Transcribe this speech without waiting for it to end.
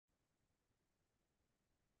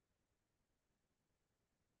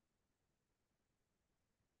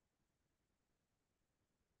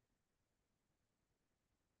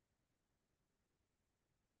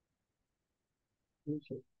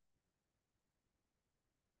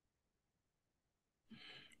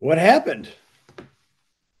What happened?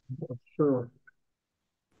 Sure.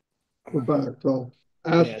 We're back though.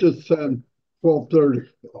 Ash Yeah, just said 12:30.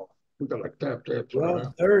 Oh, we got like taps right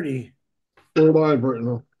now. 12:30. We're live right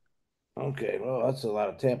now. Okay, well, that's a lot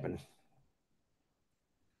of tapping.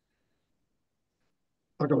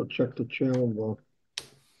 I gotta check the channel though.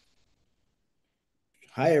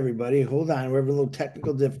 Hi, everybody. Hold on. We're having a little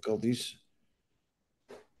technical difficulties.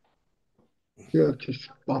 Yeah, just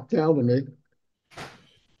popped down to me.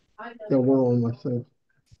 Yeah, we're on, I think.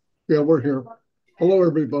 Yeah, we're here. Hello,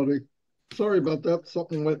 everybody. Sorry about that.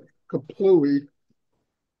 Something went kaplooey.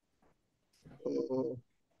 We're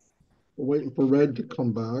waiting for Red to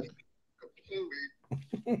come back.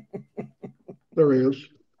 There he is.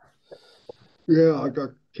 Yeah, I got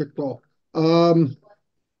kicked off. Um,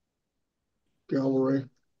 Gallery.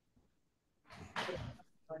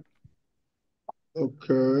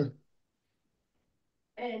 Okay.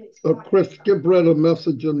 Chris, give Red a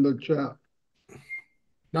message in the chat.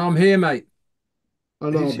 No, I'm here, mate.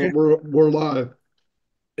 I know, He's but here. we're live.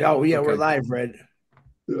 Oh, yeah, we're Okay. live, Red.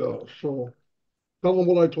 Yeah, so tell them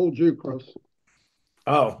what I told you, Chris.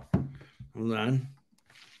 Oh, hold on.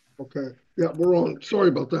 Okay. Yeah, we're on. Sorry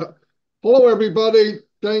about that. Hello, everybody.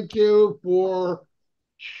 Thank you for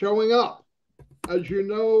showing up. As you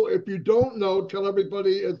know, if you don't know, tell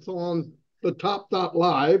everybody it's on the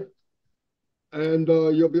top.live and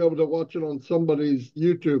you'll be able to watch it on somebody's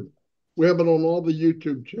YouTube. We have it on all the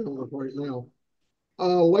YouTube channels right now.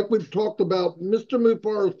 Like we've talked about, Mr.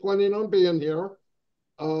 Mupar is planning on being here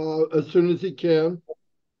as soon as he can.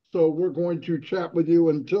 So we're going to chat with you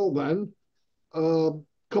until then.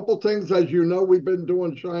 Couple things, as you know, we've been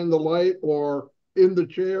doing Shine the Light or In the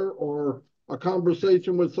Chair or a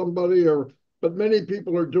conversation with somebody, but many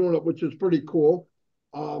people are doing it, which is pretty cool.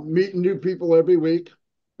 Meeting new people every week,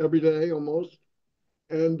 every day almost,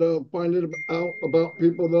 and finding out about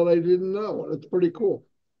people that I didn't know. It's pretty cool.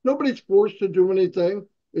 Nobody's forced to do anything.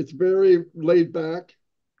 It's very laid back,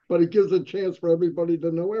 but it gives a chance for everybody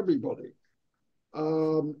to know everybody.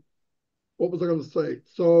 Um, what was I going to say?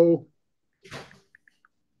 So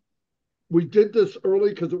we did this early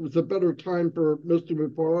because it was a better time for Mr.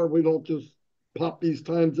 Mufar. We don't just pop these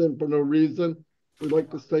times in for no reason. We like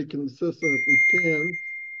to stay consistent if we can.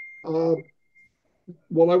 Uh,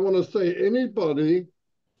 what I want to say, anybody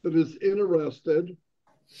that is interested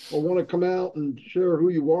or want to come out and share who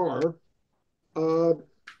you are, uh,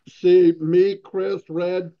 see me, Chris,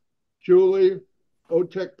 Red, Julie,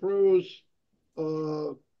 OTEC Pros,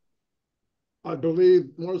 uh, I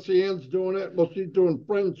believe Marcy Ann's doing it. Well, she's doing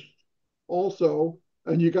French also,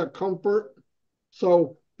 and you got Comfort.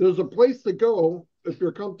 So there's a place to go if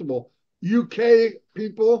you're comfortable. UK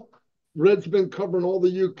people, Red's been covering all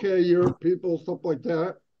the UK, Europe people, stuff like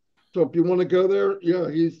that. So if you want to go there, yeah,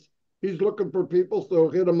 he's looking for people. So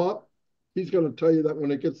hit him up. He's going to tell you that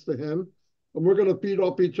when it gets to him. And we're going to feed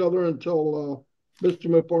off each other until Mr.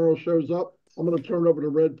 Mufaro shows up. I'm going to turn it over to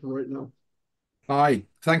Red for right now. Hi.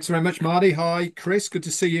 Thanks very much, Marty. Hi, Chris. Good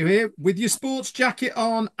to see you here with your sports jacket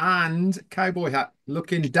on and cowboy hat.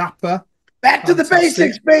 Looking dapper. Back to the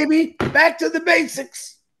Fantastic. basics, baby. Back to the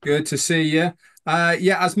basics. Good to see you.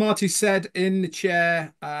 Yeah, as Marty said in the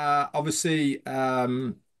chair, obviously,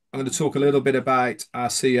 I'm going to talk a little bit about our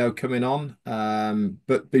CEO coming on.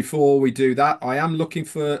 But before we do that, I am looking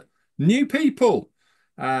for new people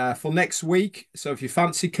for next week. So if you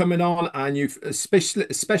fancy coming on, and you especially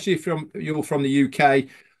if you're from the UK,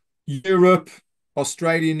 Europe,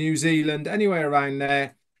 Australia, New Zealand, anywhere around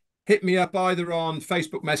there, hit me up either on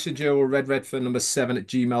Facebook Messenger or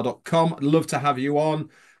redredford7@gmail.com. I'd love to have you on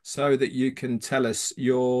so that you can tell us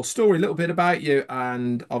your story, a little bit about you,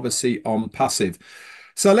 and obviously on passive.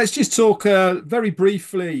 So let's just talk very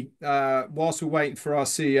briefly whilst we're waiting for our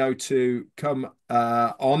CEO to come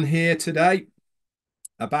on here today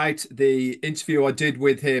about the interview I did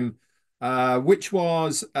with him, which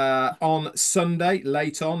was on Sunday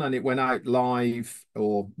late on, and it went out live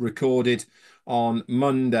or recorded on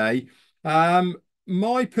Monday.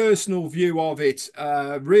 My personal view of it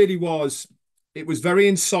really was it was very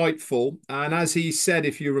insightful. And as he said,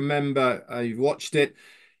 if you remember, you've watched it,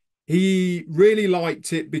 he really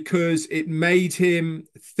liked it because it made him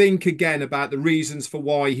think again about the reasons for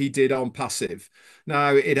why he did on passive.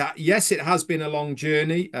 Now, yes, it has been a long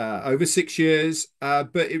journey, over 6 years,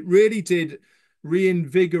 but it really did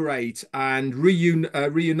reinvigorate and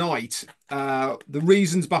reunite the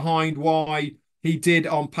reasons behind why he did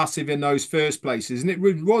on passive in those first places. And it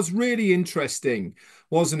was really interesting,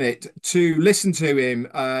 wasn't it, to listen to him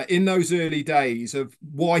in those early days of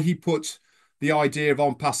why he put the idea of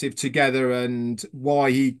ONPASSIVE together and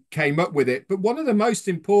why he came up with it. But one of the most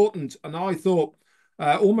important, and I thought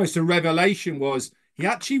almost a revelation, was he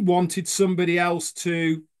actually wanted somebody else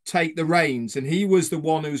to take the reins, and he was the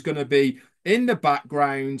one who was going to be in the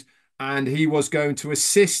background, and he was going to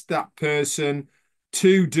assist that person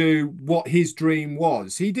to do what his dream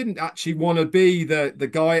was. He didn't actually want to be the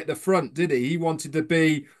guy at the front, did he? He wanted to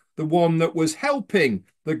be the one that was helping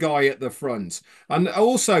the guy at the front. And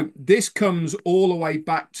also, this comes all the way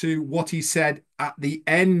back to what he said at the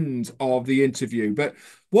end of the interview. But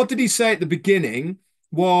what did he say at the beginning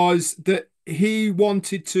was that he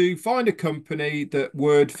wanted to find a company that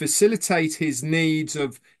would facilitate his needs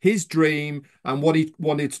of his dream and what he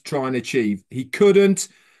wanted to try and achieve. He couldn't.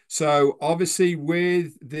 So obviously,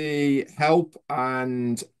 with the help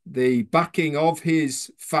and the backing of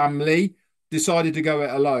his family, decided to go it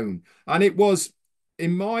alone. And it was,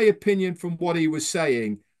 in my opinion, from what he was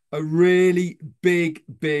saying, a really big,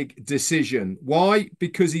 big decision. Why?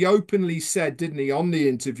 Because he openly said, didn't he, on the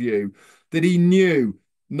interview, that he knew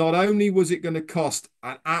not only was it going to cost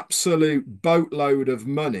an absolute boatload of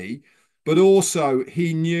money, but also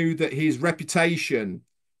he knew that his reputation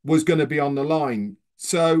was going to be on the line.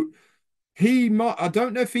 So he might, I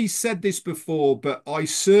don't know if he said this before, but I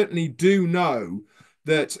certainly do know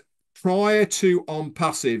that prior to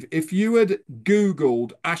ONPASSIVE, if you had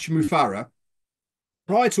Googled Ash Mufareh,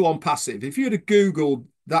 prior to ONPASSIVE, if you had Googled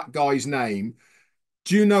that guy's name,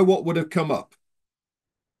 do you know what would have come up?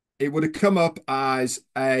 It would have come up as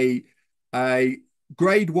a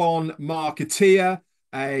grade one marketeer,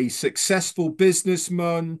 a successful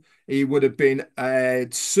businessman. He would have been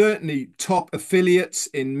certainly top affiliates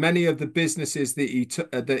in many of the businesses that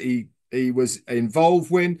he was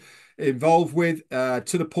involved with,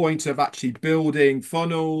 to the point of actually building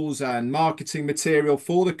funnels and marketing material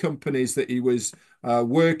for the companies that he was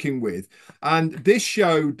working with. And this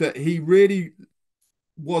showed that he really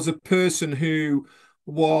was a person who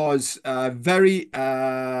was very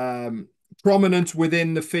prominent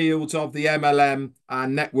within the fields of the MLM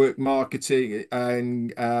and network marketing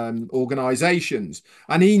and organizations.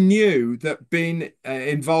 And he knew that being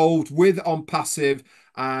involved with ONPASSIVE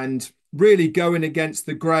and really going against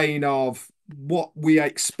the grain of what we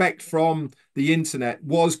expect from the internet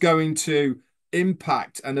was going to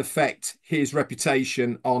impact and affect his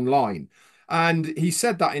reputation online. And he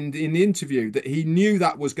said that in the interview, that he knew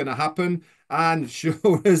that was going to happen. And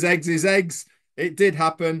sure as eggs is eggs, it did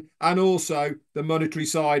happen. And also the monetary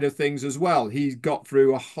side of things as well. He got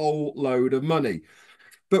through a whole load of money.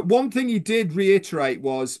 But one thing he did reiterate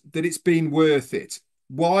was that it's been worth it.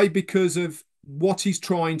 Why? Because of what he's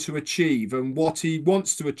trying to achieve and what he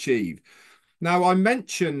wants to achieve. Now, I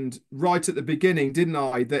mentioned right at the beginning, didn't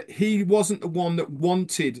I, that he wasn't the one that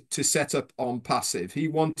wanted to set up ONPASSIVE. He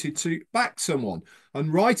wanted to back someone.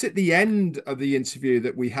 And right at the end of the interview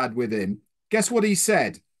that we had with him, guess what he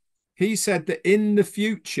said? He said that in the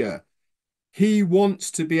future, he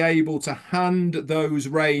wants to be able to hand those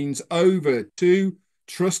reins over to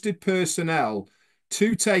trusted personnel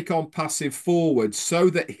to take ONPASSIVE forward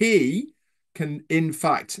so that he can, in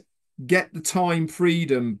fact, get the time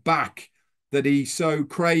freedom back that he so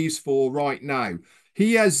craves for right now.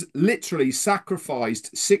 He has literally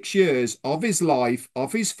sacrificed 6 years of his life,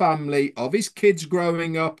 of his family, of his kids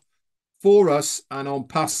growing up for us and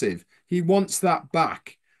ONPASSIVE. He wants that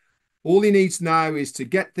back. All he needs now is to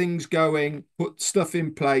get things going, put stuff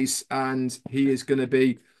in place, and he is going to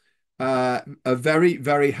be a very,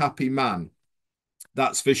 very happy man.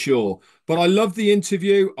 That's for sure. But I loved the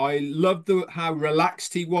interview. I loved how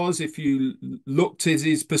relaxed he was. If you looked at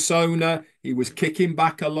his persona, he was kicking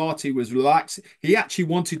back a lot. He was relaxed. He actually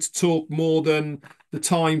wanted to talk more than the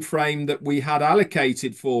time frame that we had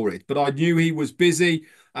allocated for it. But I knew he was busy.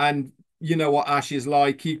 And you know what Ash is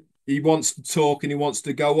like. He wants to talk and he wants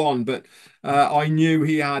to go on. But I knew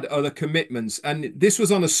he had other commitments. And this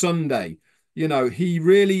was on a Sunday. You know, he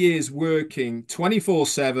really is working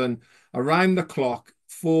 24/7 around the clock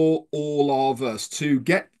for all of us to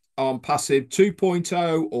get ONPASSIVE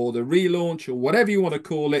 2.0 or the relaunch or whatever you want to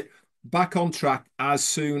call it back on track as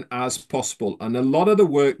soon as possible. And a lot of the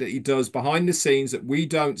work that he does behind the scenes that we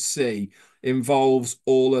don't see involves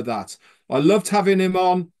all of that. I loved having him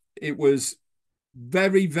on. It was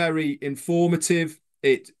very, very informative.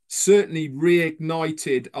 It certainly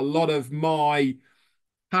reignited a lot of my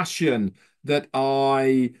passion that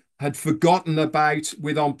I had forgotten about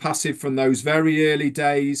with ONPASSIVE from those very early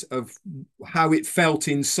days of how it felt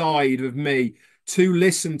inside of me to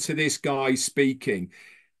listen to this guy speaking.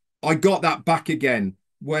 I got that back again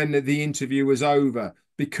when the interview was over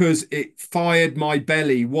because it fired my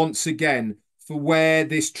belly once again for where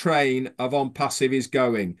this train of ONPASSIVE is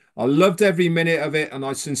going. I loved every minute of it, and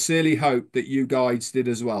I sincerely hope that you guys did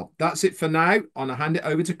as well. That's it for now, and I'll hand it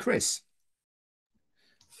over to Chris.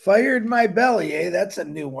 Fired my belly, eh? That's a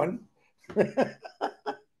new one.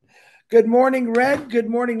 Good morning, Red. Good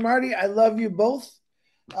morning, Marty. I love you both.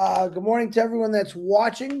 Good morning to everyone that's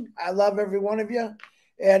watching. I love every one of you.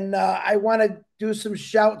 And I want to do some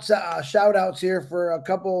shout outs here for a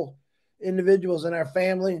couple individuals in our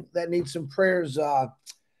family that need some prayers.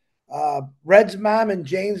 Red's mom and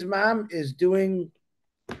Jane's mom is doing,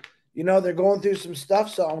 they're going through some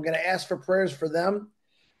stuff. So I'm going to ask for prayers for them.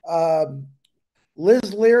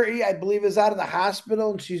 Liz Leary, I believe, is out of the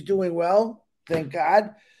hospital and she's doing well. Thank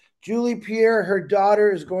God. Julie Pierre, her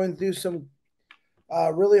daughter, is going through some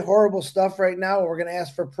really horrible stuff right now. We're going to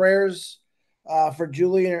ask for prayers for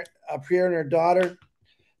Julie Pierre and her daughter.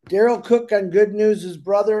 Daryl Cook on good news. His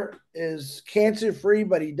brother is cancer-free,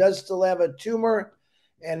 but he does still have a tumor,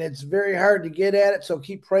 and it's very hard to get at it, so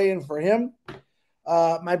keep praying for him.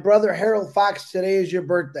 My brother, Harold Fox, today is your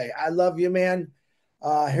birthday. I love you, man.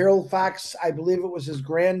 Harold Fox, I believe it was his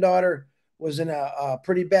granddaughter, was in a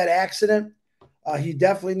pretty bad accident. He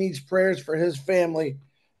definitely needs prayers for his family,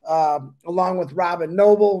 along with Robin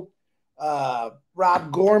Noble,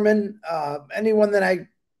 Rob Gorman, anyone that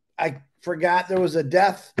I forgot. There was a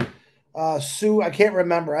death. Sue, I can't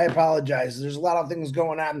remember. I apologize. There's a lot of things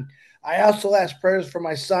going on. I also asked prayers for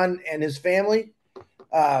my son and his family.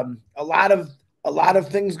 A lot of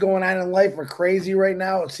things going on in life are crazy right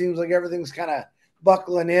now. It seems like everything's kind of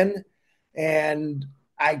buckling in, and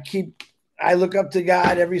I look up to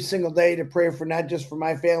God every single day to pray for not just for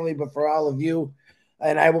my family, but for all of you.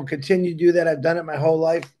 And I will continue to do that. I've done it my whole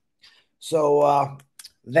life. So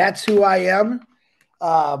that's who I am.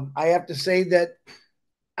 I have to say that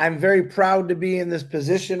I'm very proud to be in this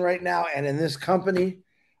position right now and in this company,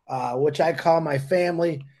 which I call my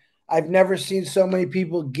family. I've never seen so many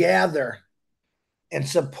people gather and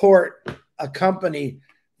support a company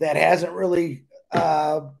that hasn't really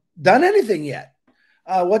done anything yet.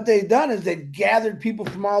 What they've done is they've gathered people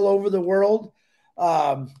from all over the world.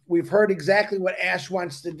 We've heard exactly what Ash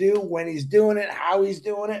wants to do, when he's doing it, how he's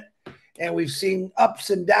doing it. And we've seen ups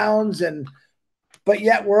and downs, but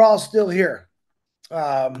yet we're all still here.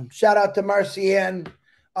 Shout out to Marcianne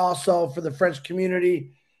also for the French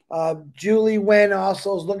community. Julie Wen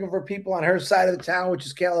also is looking for people on her side of the town, which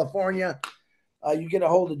is California. You get a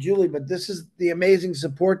hold of Julie, but this is the amazing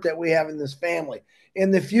support that we have in this family.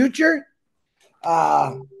 In the future,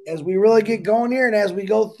 as we really get going here and as we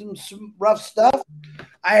go through some rough stuff,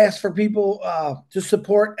 I ask for people to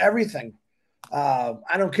support everything.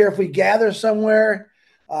 I don't care if we gather somewhere,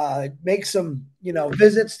 make some,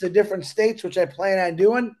 visits to different states, which I plan on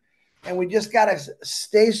doing. And we just got to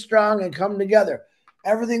stay strong and come together.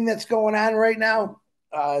 Everything that's going on right now,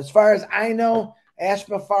 as far as I know, Ash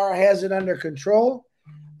Mafar has it under control.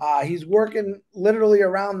 He's working literally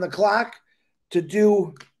around the clock to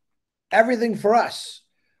do everything for us.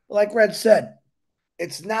 Like Red said,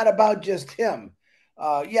 it's not about just him.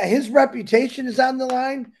 His reputation is on the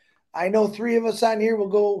line. I know 3 of us on here will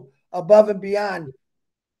go above and beyond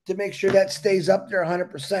to make sure that stays up there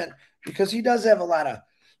 100%, because he does have a lot of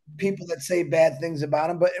people that say bad things about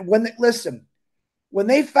him. But when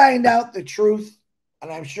they find out the truth,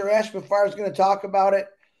 and I'm sure Ash Mafar is going to talk about it,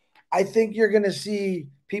 I think you're going to see,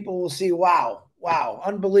 people will see, wow,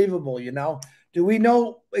 unbelievable, Do we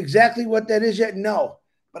know exactly what that is yet? No.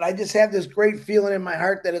 But I just have this great feeling in my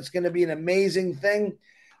heart that it's going to be an amazing thing.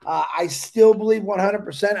 I still believe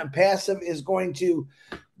 100% ONPASSIVE is going to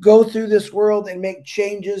go through this world and make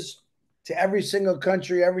changes to every single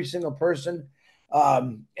country, every single person.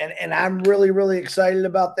 And I'm really, really excited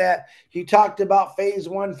about that. He talked about phase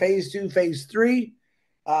 1, phase 2, phase 3.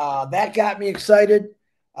 That got me excited.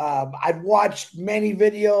 I've watched many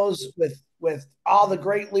videos with all the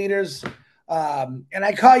great leaders. And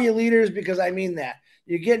I call you leaders because I mean that.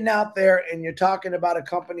 You're getting out there and you're talking about a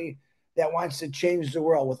company that wants to change the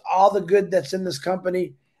world. With all the good that's in this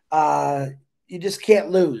company, you just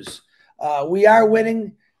can't lose. We are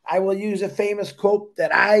winning. I will use a famous quote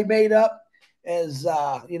that I made up, as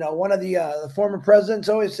one of the former presidents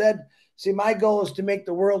always said, see, my goal is to make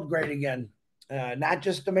the world great again. Not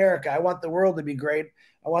just America. I want the world to be great.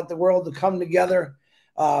 I want the world to come together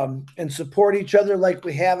and support each other like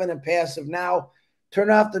we have in ONPASSIVE now. Turn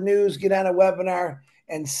off the news, get on a webinar,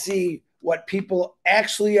 and see what people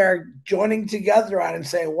actually are joining together on and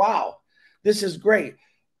say, wow, this is great.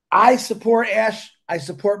 I support Ash. I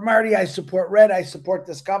support Marty. I support Red. I support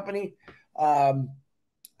this company. I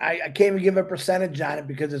can't even give a percentage on it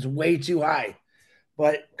because it's way too high.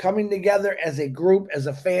 but coming together as a group, as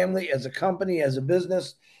a family, as a company, as a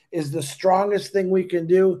business is the strongest thing we can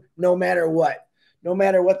do, no matter what. No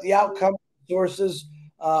matter what the outcome sources.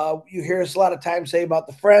 You hear us a lot of times say about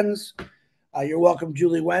the friends. You're welcome,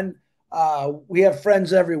 Julie Wen. We have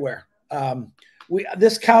friends everywhere.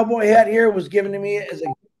 This cowboy hat here was given to me as a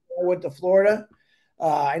gift when I went to Florida.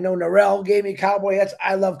 I know Narelle gave me cowboy hats.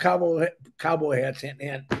 I love cowboy hats, hand in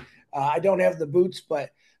hand. I don't have the boots,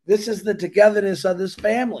 but this is the togetherness of this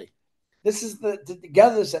family. This is the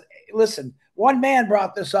togetherness. Listen, one man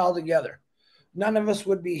brought this all together. None of us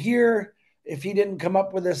would be here if he didn't come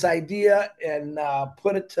up with this idea and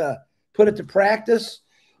put it to practice.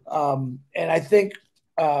 And I think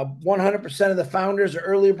 100% of the founders or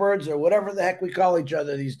early birds or whatever the heck we call each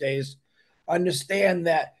other these days understand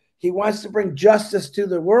that he wants to bring justice to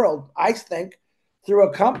the world, I think, through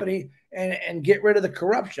a company and get rid of the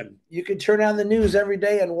corruption. You can turn on the news every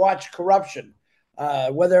day and watch corruption,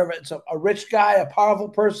 whether it's a rich guy, a powerful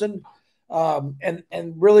person,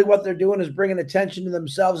 and really what they're doing is bringing attention to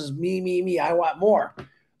themselves as me, I want more.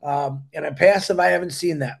 And I'm passive. I haven't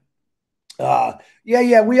seen that.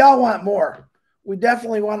 Yeah, we all want more. We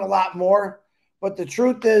definitely want a lot more. But the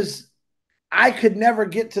truth is, I could never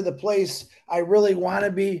get to the place I really want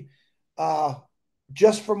to be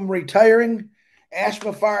just from retiring. Ash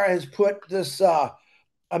Mafara has put this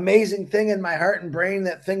amazing thing in my heart and brain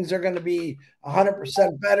that things are going to be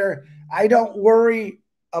 100% better. I don't worry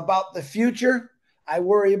about the future. I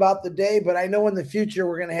worry about the day, but I know in the future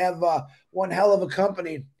we're going to have one hell of a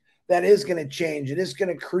company that is going to change. It is going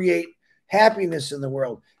to create happiness in the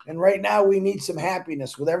world. And right now we need some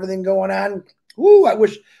happiness with everything going on. Ooh, I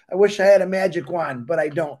wish I had a magic wand, but I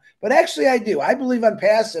don't. But actually I do. I believe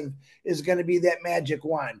ONPASSIVE is going to be that magic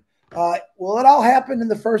wand. Will it all happen in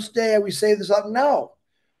the first day we say this up?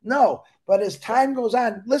 No. But as time goes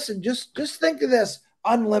on, listen, just think of this: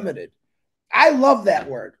 unlimited. I love that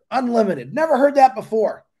word, unlimited. Never heard that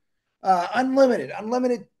before.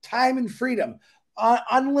 Unlimited time and freedom.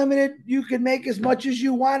 Unlimited, you can make as much as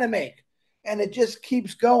you want to make. And it just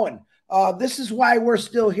keeps going. This is why we're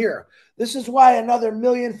still here. This is why another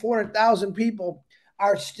 1,400,000 people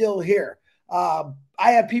are still here. I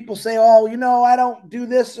have people say, oh, I don't do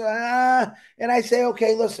this. And I say,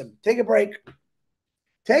 okay, listen, take a break.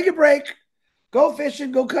 Take a break. Go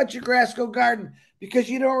fishing, go cut your grass, go garden, because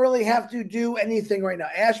you don't really have to do anything right now.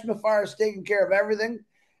 Ash Mafar is taking care of everything,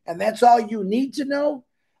 and that's all you need to know.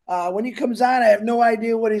 When he comes on, I have no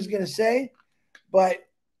idea what he's going to say, but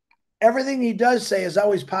everything he does say is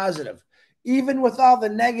always positive. Even with all the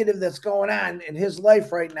negative that's going on in his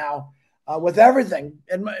life right now, with everything,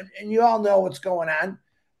 and you all know what's going on,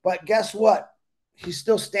 but guess what? He's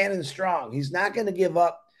still standing strong. He's not going to give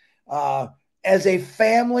up. As a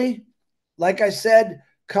family, like I said,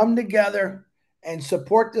 come together and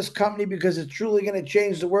support this company because it's truly going to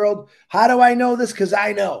change the world. How do I know this? Because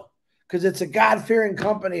I know. Because it's a God-fearing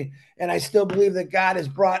company, and I still believe that God has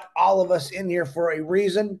brought all of us in here for a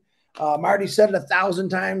reason. Marty said it 1,000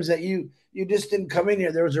 times that you just didn't come in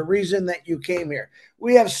here. There was a reason that you came here.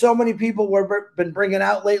 We have so many people we've been bringing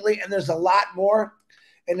out lately, and there's a lot more.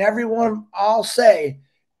 And everyone all say,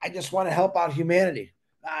 I just want to help out humanity.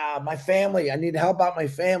 My family, I need to help out my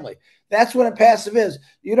family. That's what ONPASSIVE is.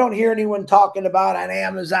 You don't hear anyone talking about on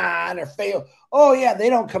Amazon or fail. Oh, yeah, they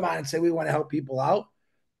don't come on and say we want to help people out.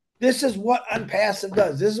 This is what ONPASSIVE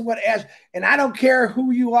does. This is what Ash, and I don't care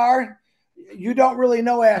who you are. You don't really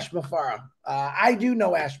know Ash Mafara. I do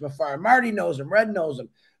know Ash Mafara. Marty knows him. Red knows him.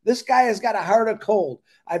 This guy has got a heart of cold.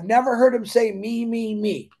 I've never heard him say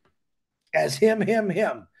me, as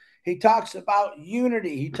him. He talks about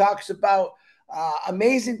unity. He talks about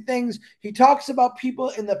amazing things. He talks about people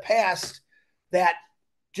in the past that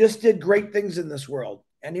just did great things in this world.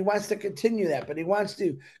 And he wants to continue that, but he wants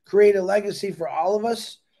to create a legacy for all of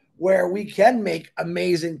us where we can make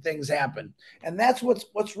amazing things happen. And that's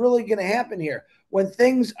what's really going to happen here. When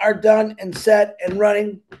things are done and set and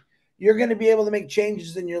running, you're going to be able to make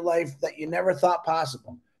changes in your life that you never thought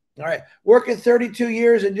possible. All right. Working 32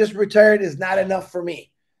 years and just retired is not enough for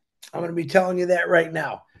me. I'm going to be telling you that right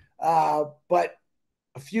now. But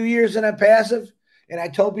a few years in ONPASSIVE, and I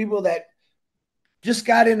told people that just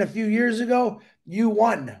got in a few years ago, you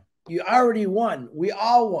won. You already won. We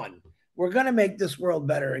all won. We're going to make this world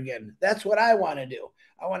better again. That's what I want to do.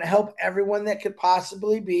 I want to help everyone that could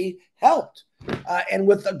possibly be helped. And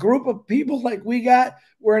with a group of people like we got,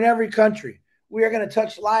 we're in every country. We are going to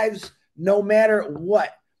touch lives no matter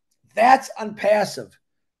what. That's ONPASSIVE.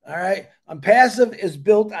 All right. ONPASSIVE is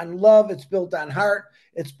built on love. It's built on heart.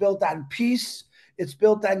 It's built on peace. It's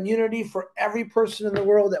built on unity for every person in the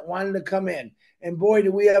world that wanted to come in. And boy,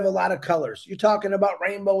 do we have a lot of colors. You're talking about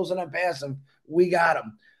rainbows and ONPASSIVE. We got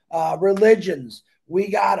them. Religions, we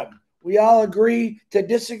got them. We all agree to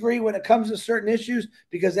disagree when it comes to certain issues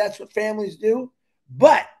because that's what families do.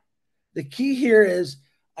 But the key here is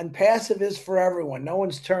ONPASSIVE is for everyone. No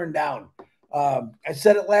one's turned down. I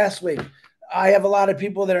said it last week. I have a lot of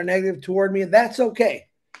people that are negative toward me, and that's okay.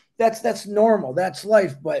 That's normal. That's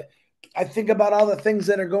life. But I think about all the things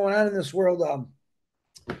that are going on in this world.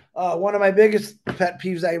 One of my biggest pet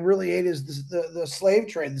peeves I really hate is the slave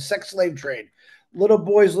trade, the sex slave trade. Little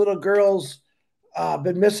boys, little girls,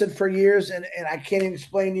 been missing for years, and I can't even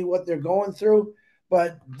explain to you what they're going through.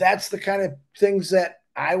 But that's the kind of things that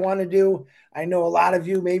I want to do. I know a lot of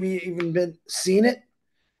you maybe even been seen it.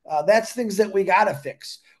 That's things that we got to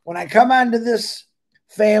fix. When I come onto this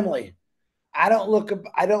family, I don't look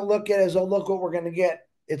at it as, oh, look what we're going to get.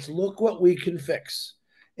 It's look what we can fix.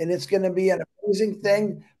 And it's going to be an amazing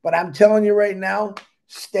thing. But I'm telling you right now,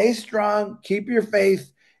 stay strong, keep your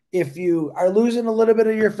faith. If you are losing a little bit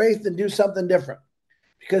of your faith, then do something different.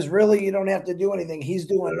 Because really, you don't have to do anything. He's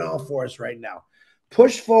doing it all for us right now.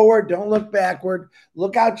 Push forward. Don't look backward.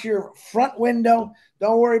 Look out your front window.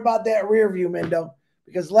 Don't worry about that rear view window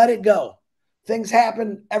because let it go. Things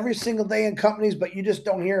happen every single day in companies, but you just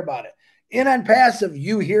don't hear about it. In ONPASSIVE,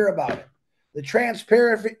 you hear about it. The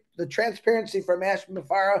transparency from Ash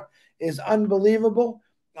Mafara is unbelievable.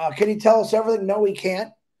 Can he tell us everything? No, he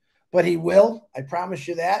can't, but he will. I promise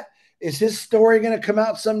you that. Is his story going to come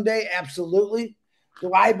out someday? Absolutely.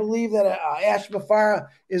 Do I believe that Ash Mafara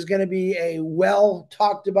is going to be a well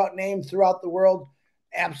talked about name throughout the world?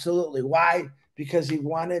 Absolutely. Why? Because he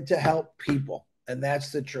wanted to help people, and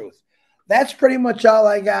that's the truth. That's pretty much all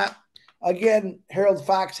I got. Again, Harold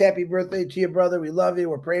Fox, happy birthday to you, brother. We love you.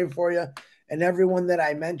 We're praying for you and everyone that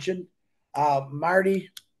I mentioned. Marty,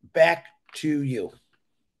 back to you.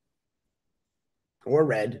 Or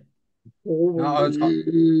Red. I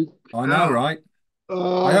know, right?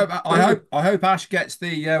 I hope Ash gets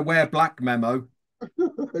the wear black memo.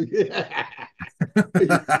 Yeah.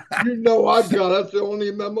 You know I've got that's the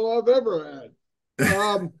only memo I've ever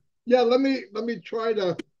had. Yeah, let me try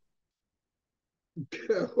to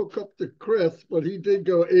hook up to Chris, but he did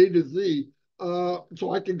go A to Z,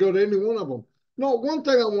 so I can go to any one of them. No, one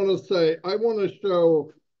thing I want to say, I want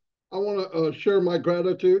to share my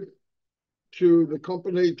gratitude to the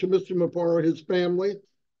company, to Mr. Mafara, his family.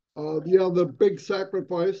 The big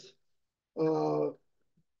sacrifice,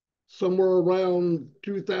 somewhere around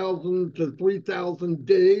 2,000 to 3,000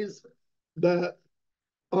 days that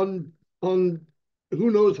on who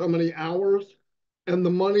knows how many hours, and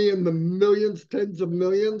the money in the millions, tens of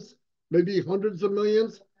millions, maybe hundreds of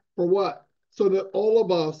millions, for what? So that all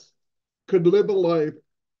of us could live a life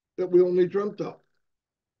that we only dreamt of.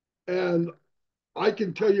 And I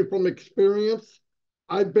can tell you from experience,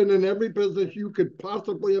 I've been in every business you could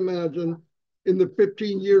possibly imagine in the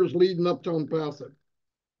 15 years leading up to ONPASSIVE.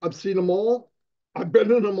 I've seen them all. I've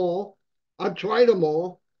been in them all. I've tried them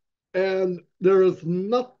all. And there is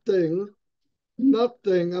nothing, I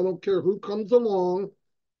don't care who comes along,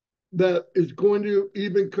 that is going to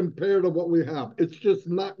even compare to what we have. It's just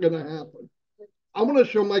not going to happen. I want to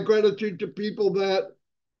show my gratitude to people that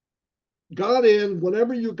got in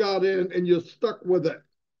whenever you got in and you stuck with it.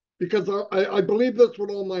 Because I believe this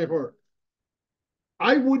with all my heart.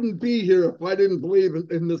 I wouldn't be here if I didn't believe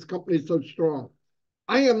in this company so strong.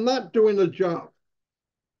 I am not doing a job.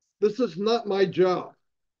 This is not my job.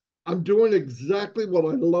 I'm doing exactly what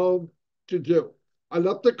I love to do. I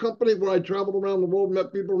left the company where I traveled around the world,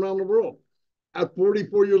 met people around the world. At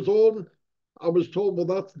 44 years old, I was told, well,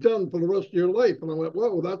 that's done for the rest of your life. And I went,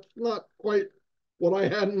 whoa, that's not quite what I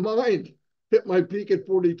had in mind. Hit my peak at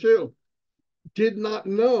 42. Did not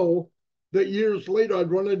know that years later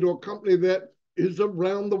I'd run into a company that is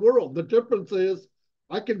around the world. The difference is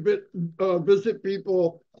I can visit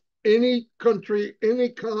people any country, any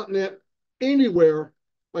continent, anywhere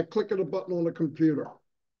by clicking a button on a computer.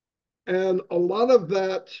 And a lot of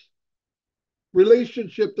that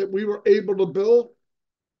relationship that we were able to build,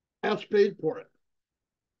 Ash paid for it.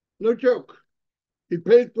 No joke. He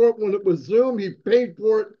paid for it when it was Zoom. He paid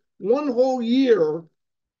for it one whole year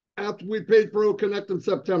after we paid for OCONNECT in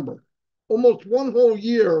September. Almost one whole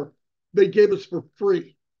year they gave us for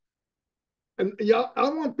free. And yeah, I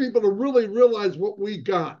want people to really realize what we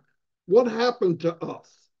got. What happened to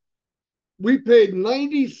us? We paid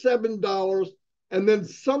 $97, and then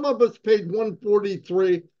some of us paid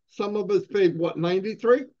 $143. Some of us paid what,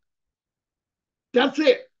 $93? That's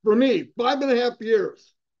it for me, 5.5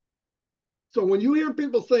 years. So when you hear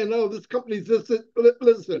people saying, oh, this company's this,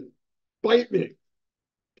 listen, bite me.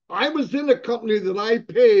 I was in a company that I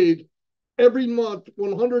paid every month,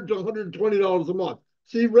 $100 to $120 a month.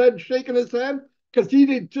 See Red shaking his head? Because he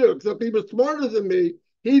did too, except he was smarter than me.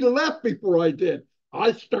 He left before I did.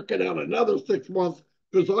 I stuck it out another 6 months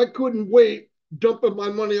because I couldn't wait dumping my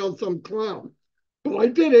money on some clown. But I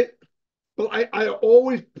did it. But I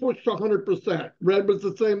always pushed 100%. Red was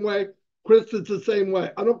the same way. Chris is the same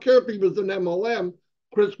way. I don't care if he was an MLM.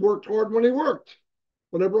 Chris worked hard when he worked.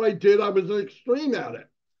 Whatever I did, I was an extreme at it.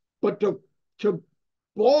 But to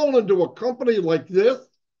fall into a company like this,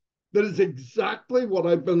 that is exactly what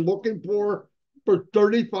I've been looking for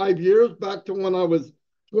 35 years, back to when I was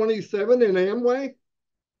 27 in Amway.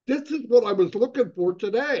 This is what I was looking for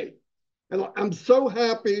today. And I'm so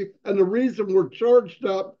happy. And the reason we're charged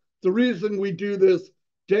up, the reason we do this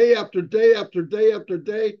day after day after day after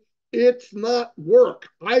day, it's not work.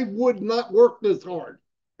 I would not work this hard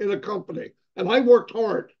in a company. And I worked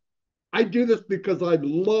hard. I do this because I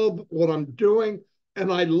love what I'm doing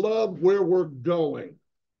and I love where we're going.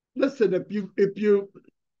 Listen, if you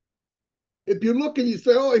look and you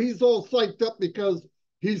say, oh, he's all psyched up because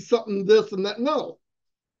he's something this and that. No,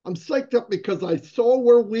 I'm psyched up because I saw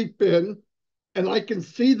where we've been and I can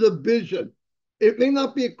see the vision. It may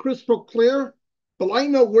not be crystal clear, but I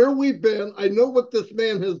know where we've been. I know what this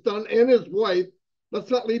man has done and his wife. Let's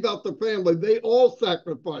not leave out the family. They all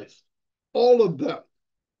sacrificed, all of them.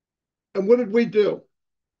 And what did we do?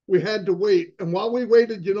 We had to wait. And while we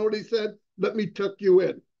waited, you know what he said? Let me tuck you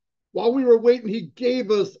in. While we were waiting, he gave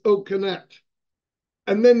us OCONNECT.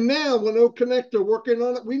 And then now when OCONNECT are working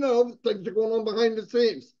on it, we know that things are going on behind the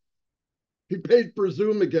scenes. He paid for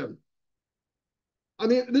Zoom again. I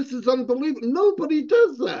mean, this is unbelievable. Nobody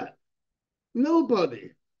does that. Nobody.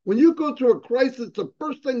 When you go through a crisis, the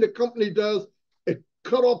first thing the company does is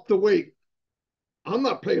cut off the wait. I'm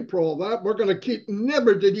not paying for all that. We're going to keep.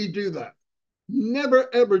 Never did he do that. Never,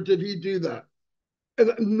 ever did he do that. And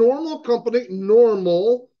a normal company,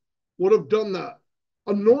 would have done that.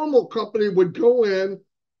 A normal company would go in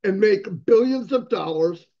and make billions of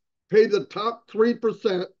dollars, pay the top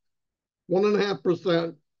 3%,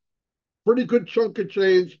 1.5%, pretty good chunk of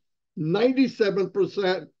change.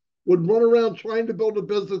 97% would run around trying to build a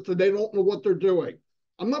business and they don't know what they're doing.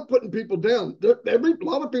 I'm not putting people down. A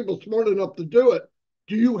lot of people are smart enough to do it.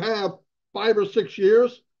 Do you have 5 or 6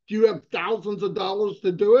 years? Do you have thousands of dollars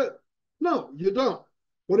to do it? No, you don't.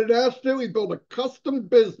 What did Ash do? He built a custom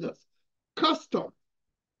business, custom,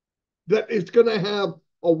 that is going to have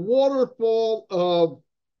a waterfall of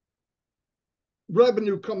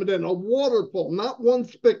revenue coming in, a waterfall, not one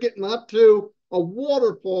spigot, not two, a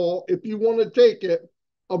waterfall, if you want to take it,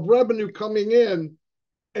 of revenue coming in.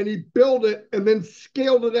 And he built it and then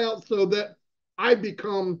scaled it out so that I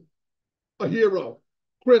become a hero.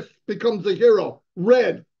 Chris becomes a hero.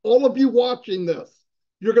 Red, all of you watching this,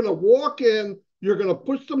 you're going to walk in, you're going to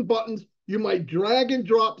push some buttons, you might drag and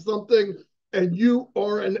drop something, and you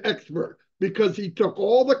are an expert because he took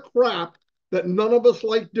all the crap that none of us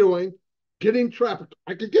like doing, getting traffic.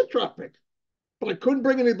 I could get traffic, but I couldn't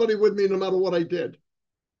bring anybody with me no matter what I did.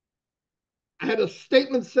 I had a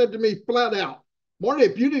statement said to me flat out, Marty,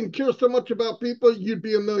 if you didn't care so much about people, you'd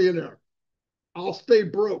be a millionaire. I'll stay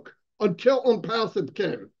broke until ONPASSIVE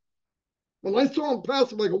came. When I saw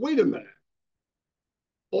ONPASSIVE, I go, wait a minute.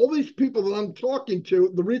 All these people that I'm talking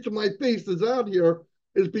to, the reason my face is out here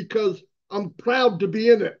is because I'm proud to be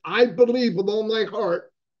in it. I believe with all my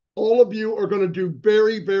heart, all of you are going to do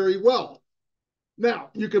very, very well.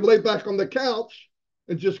 Now, you can lay back on the couch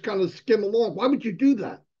and just kind of skim along. Why would you do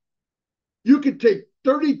that? You could take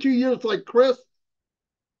 32 years like Chris,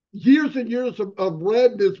 years and years of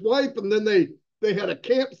Red and his wife, and then they had a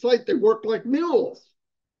campsite. They worked like mules.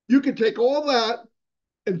 You could take all that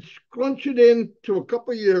and scrunch it into a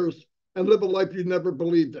couple of years and live a life you never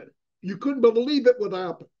believed in. You couldn't believe it would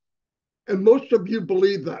happen. And most of you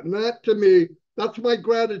believe that. And that, to me, that's my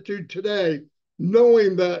gratitude today,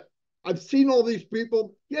 knowing that I've seen all these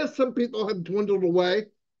people. Yes, some people have dwindled away,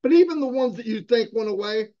 but even the ones that you think went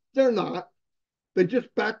away, they're not. They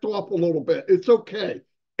just backed off a little bit. It's okay.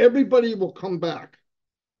 Everybody will come back.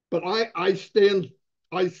 But I stand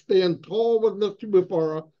tall with Mr.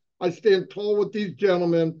 Bufara. I stand tall with these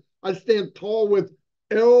gentlemen. I stand tall with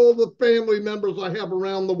all the family members I have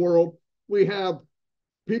around the world. We have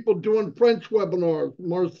people doing French webinars,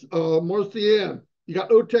 Marcianne. You got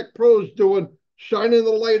OTEC pros doing, shining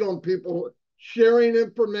the light on people, sharing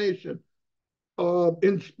information,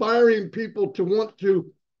 inspiring people to want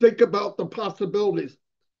to think about the possibilities.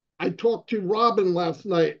 I talked to Robin last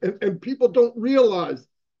night, and people don't realize,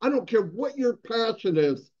 I don't care what your passion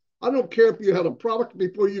is. I don't care if you had a product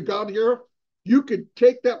before you got here. You could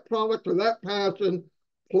take that product or that passion,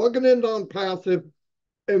 plug it into ONPASSIVE,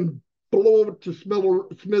 and blow it to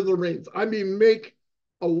smithereens. I mean, make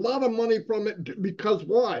a lot of money from it because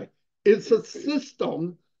why? It's a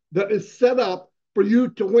system that is set up for you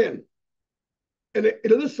to win. And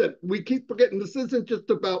listen, we keep forgetting this isn't just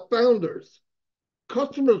about founders.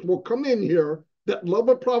 Customers will come in here that love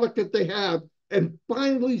a product that they have and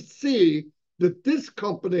finally see that this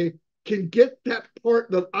company can get that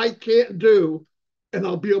part that I can't do, and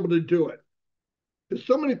I'll be able to do it. There's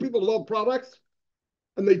so many people love products,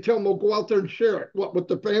 and they tell them, "Well, go out there and share it." What, with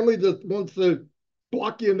the family that wants to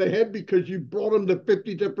block you in the head because you brought them to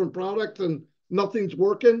 50 different products and nothing's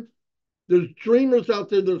working? There's dreamers out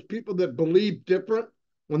there. There's people that believe different.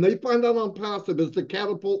 When they find out ONPASSIVE is to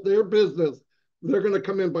catapult their business, they're going to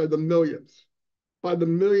come in by the millions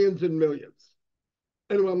and millions.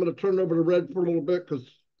 Anyway, I'm going to turn it over to Red for a little bit because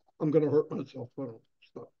I'm going to hurt myself.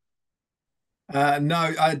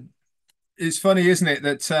 No, it's funny, isn't it,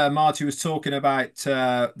 that Marty was talking about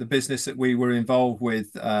the business that we were involved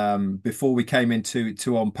with before we came into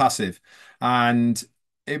ONPASSIVE, and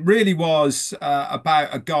it really was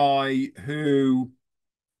about a guy who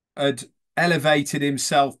had elevated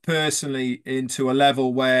himself personally into a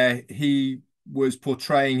level where he was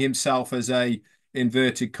portraying himself as a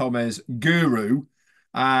inverted commas guru,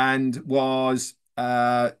 and was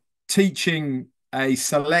teaching a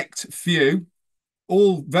select few,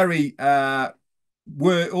 all very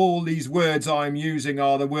all these words I'm using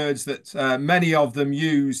are the words that many of them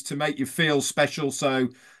use to make you feel special so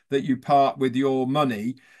that you part with your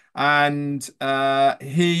money. And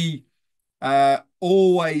he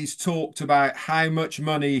always talked about how much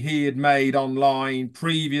money he had made online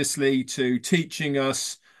previously to teaching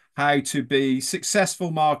us how to be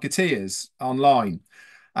successful marketeers online.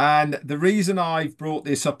 And the reason I've brought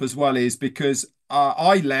this up as well is because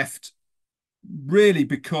I left really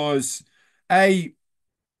because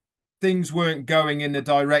things weren't going in the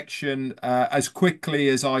direction as quickly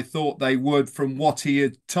as I thought they would from what he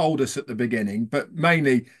had told us at the beginning, but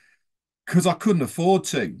mainly because I couldn't afford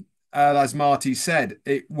to. As Marty said,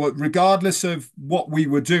 regardless of what we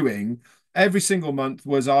were doing, every single month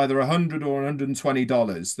was either $100 or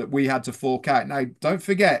 $120 that we had to fork out. Now, don't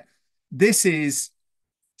forget, this is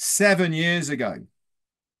 7 years ago.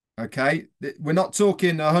 Okay, we're not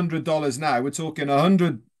talking $100 now. We're talking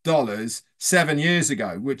 $100 7 years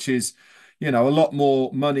ago, which is, a lot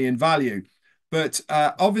more money and value. But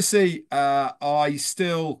obviously, I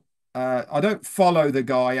don't follow the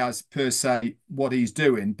guy as per se what he's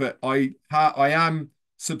doing, but I am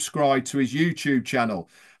subscribed to his YouTube channel.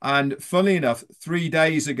 And funnily enough, 3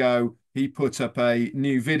 days ago, he put up a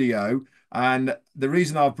new video. And the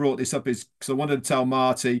reason I've brought this up is because I wanted to tell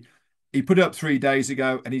Marty, he put it up 3 days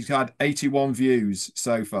ago and he's had 81 views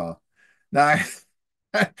so far. Now,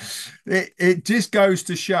 it just goes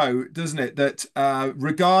to show, doesn't it, that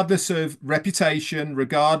regardless of reputation,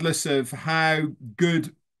 regardless of how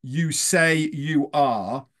good you say you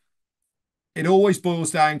are, it always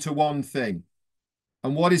boils down to one thing.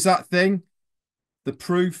 And what is that thing? The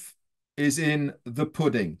proof is in the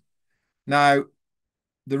pudding. Now,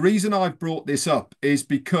 the reason I've brought this up is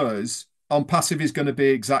because ONPASSIVE is going to be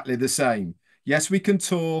exactly the same. Yes, we can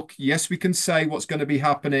talk. Yes, we can say what's going to be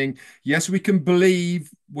happening. Yes, we can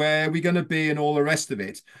believe where we're going to be and all the rest of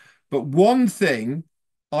it. But one thing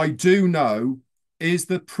I do know is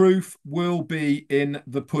the proof will be in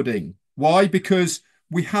the pudding. Why? Because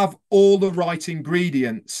we have all the right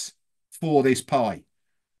ingredients for this pie.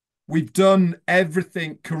 We've done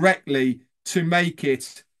everything correctly to make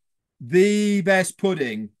it the best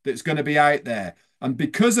pudding that's going to be out there. And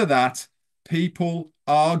because of that, people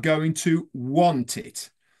are going to want it.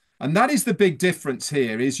 And that is the big difference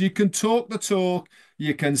here, is you can talk the talk,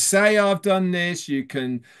 you can say, I've done this, you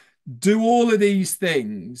can do all of these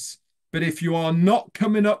things. But if you are not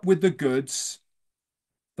coming up with the goods,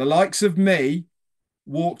 the likes of me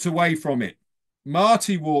walked away from it.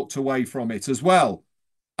 Marty walked away from it as well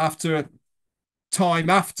after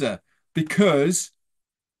because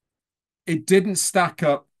it didn't stack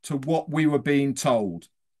up to what we were being told.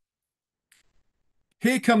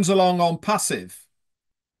 Here comes along ONPASSIVE.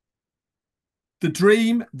 The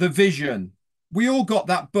dream, the vision. We all got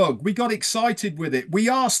that bug. We got excited with it. We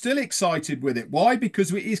are still excited with it. Why?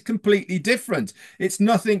 Because it is completely different. It's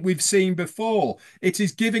nothing we've seen before. It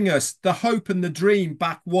is giving us the hope and the dream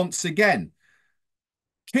back once again.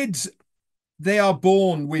 Kids, they are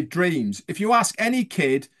born with dreams. If you ask any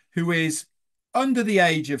kid who is under the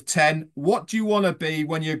age of 10, what do you want to be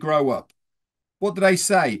when you grow up? What do they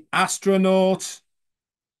say? Astronaut,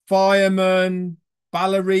 fireman,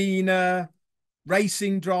 ballerina,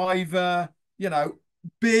 racing driver,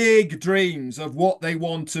 big dreams of what they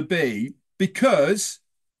want to be, because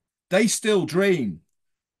they still dream.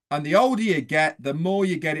 And the older you get, the more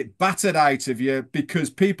you get it battered out of you because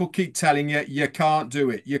people keep telling you, you can't do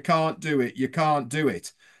it, you can't do it, you can't do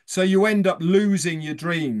it. So you end up losing your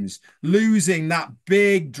dreams, losing that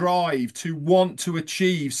big drive to want to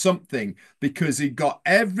achieve something because he got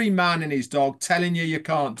every man and his dog telling you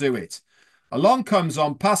can't do it. Along comes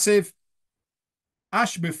ONPASSIVE.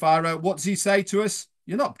 Ash Mufara, what does he say to us?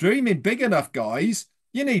 You're not dreaming big enough, guys.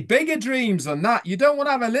 You need bigger dreams than that. You don't want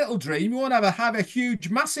to have a little dream. You want to have a huge,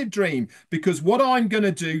 massive dream, because what I'm going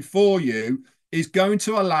to do for you is going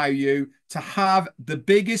to allow you to have the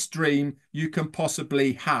biggest dream you can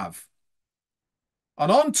possibly have.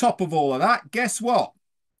 And on top of all of that, guess what?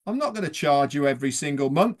 I'm not going to charge you every single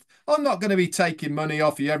month. I'm not going to be taking money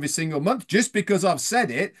off you every single month just because I've said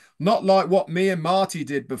it, not like what me and Marty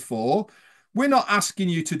did before. We're not asking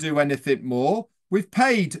you to do anything more. We've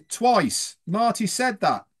paid twice. Marty said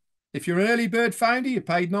that. If you're an early bird founder, you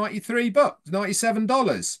paid $93,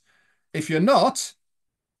 $97. If you're not,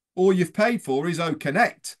 all you've paid for is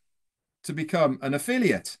OCONNECT to become an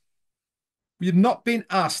affiliate. You've not been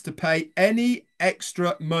asked to pay any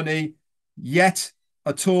extra money yet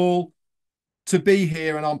at all to be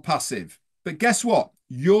here and ONPASSIVE. But guess what?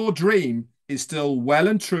 Your dream is still well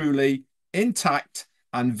and truly intact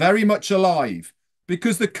and very much alive,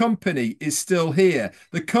 because the company is still here.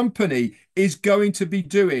 The company is going to be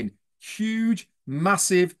doing huge,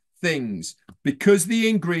 massive things because the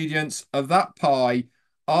ingredients of that pie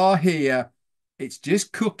are here. It's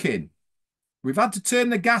just cooking. We've had to turn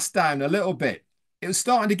the gas down a little bit. It was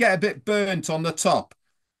starting to get a bit burnt on the top.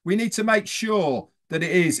 We need to make sure that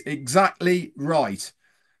it is exactly right.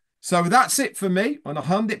 So that's it for me. And I'll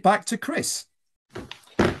hand it back to Chris.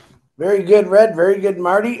 Very good, Red. Very good,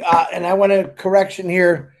 Marty. And I want a correction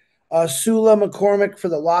here. Sula McCormick, for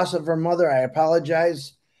the loss of her mother, I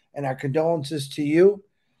apologize, and our condolences to you.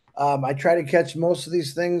 I try to catch most of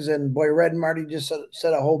these things, and boy, Red and Marty just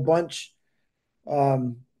said a whole bunch.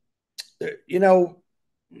 You know,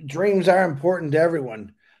 dreams are important to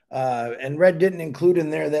everyone. And Red didn't include in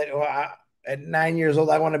there that at 9 years old,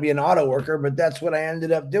 I want to be an auto worker, but that's what I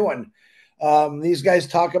ended up doing. These guys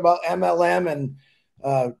talk about MLM and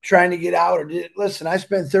trying to get out. Listen, I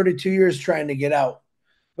spent 32 years trying to get out,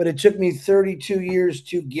 but it took me 32 years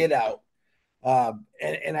to get out.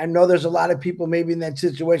 And I know there's a lot of people maybe in that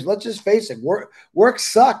situation. Let's just face it. Work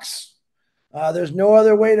sucks. There's no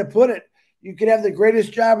other way to put it. You could have the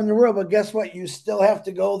greatest job in the world, but guess what? You still have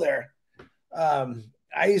to go there.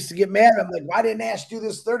 I used to get mad. I'm like, why didn't Ash do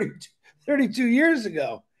this 32 years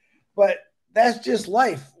ago? But that's just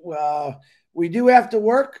life. We do have to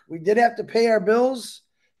work. We did have to pay our bills.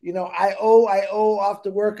 You know, I owe, off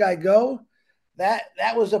to work I go. That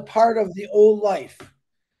was a part of the old life.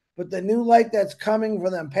 But the new life that's coming for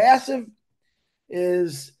them passive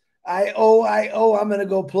is I owe, I'm going to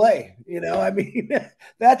go play. You know, I mean,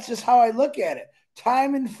 that's just how I look at it.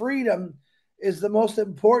 Time and freedom is the most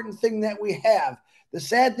important thing that we have. The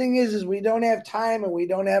sad thing is we don't have time and we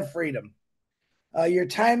don't have freedom. Your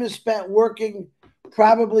time is spent working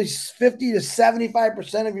probably 50 to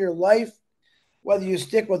 75% of your life, whether you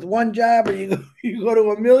stick with one job or you go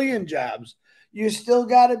to a million jobs. You still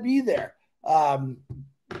got to be there.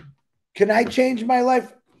 Can I change my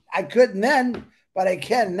life? I couldn't then, but I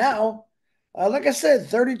can now. Like I said,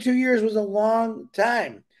 32 years was a long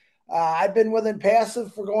time. I've been with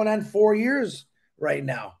ONPASSIVE for going on 4 years right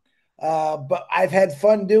now. But I've had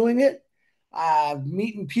fun doing it,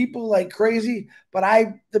 meeting people like crazy. But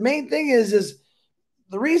the main thing is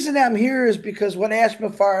the reason I'm here is because what Ash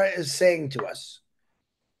Mufara is saying to us.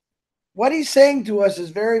 What he's saying to us is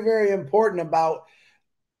very, very important about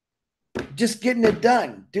just getting it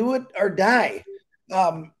done. Do it or die.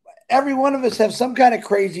 Every one of us have some kind of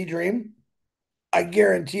crazy dream. I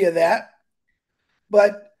guarantee you that.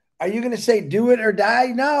 But are you going to say do it or die?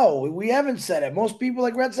 No, we haven't said it. Most people,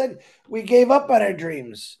 like Red said, we gave up on our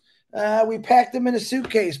dreams. We packed them in a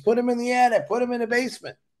suitcase, put them in the attic, put them in a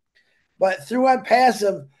basement. But through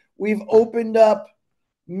ONPASSIVE, we've opened up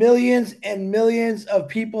millions and millions of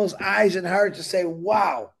people's eyes and hearts to say,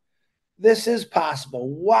 wow, this is possible.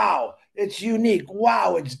 Wow, it's unique.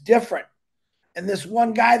 Wow, it's different. And this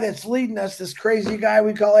one guy that's leading us, this crazy guy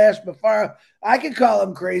we call Ash Mufara, I could call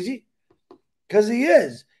him crazy because he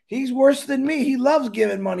is. He's worse than me. He loves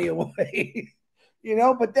giving money away, you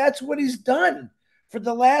know, but that's what he's done for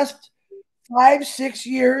the last 5, 6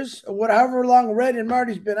 years, or whatever long Red and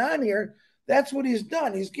Marty's been on here. That's what he's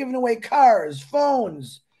done. He's given away cars,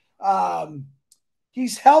 phones.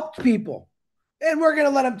 He's helped people. And we're going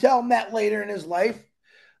to let him tell him that later in his life.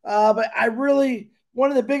 But one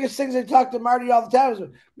of the biggest things I talk to Marty all the time is,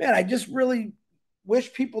 man, I just really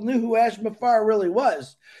wish people knew who Ash Mafar really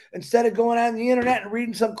was instead of going on the internet and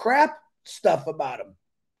reading some crap stuff about him.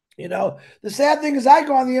 You know, the sad thing is I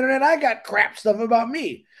go on the internet, I got crap stuff about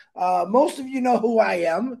me. Most of you know who I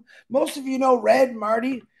am. Most of you know Red,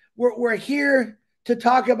 Marty. We're here to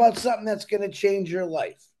talk about something that's going to change your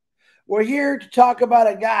life. We're here to talk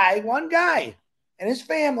about a guy, one guy, and his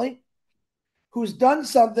family who's done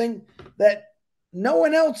something that no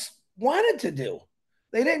one else wanted to do.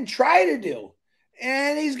 They didn't try to do.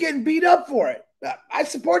 And he's getting beat up for it. I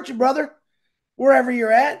support you, brother, wherever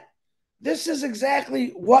you're at. This is exactly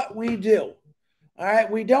what we do. All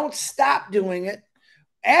right. We don't stop doing it.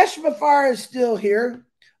 Ash Mafar is still here.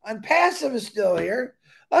 ONPASSIVE is still here.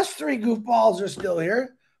 Us three goofballs are still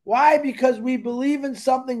here. Why? Because we believe in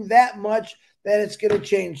something that much that it's going to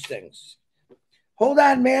change things. Hold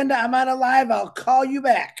on, Amanda. I'm on a live. I'll call you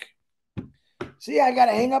back. See, I got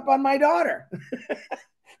to hang up on my daughter.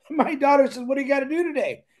 My daughter says, what do you got to do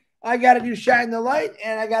today? I got to do Shine the Light,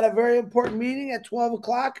 and I got a very important meeting at 12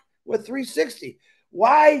 o'clock with 360.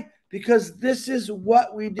 Why? Because this is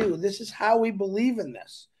what we do. This is how we believe in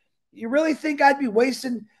this. You really think I'd be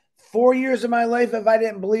wasting 4 years of my life if I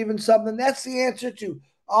didn't believe in something? That's the answer to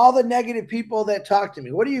all the negative people that talk to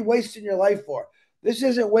me. What are you wasting your life for? This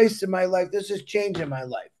isn't wasting my life. This is changing my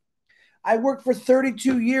life. I worked for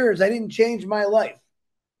 32 years. I didn't change my life.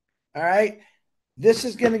 All right. This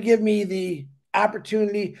is going to give me the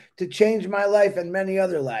opportunity to change my life and many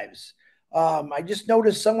other lives. I just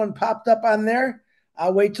noticed someone popped up on there.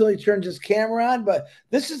 I'll wait till he turns his camera on, but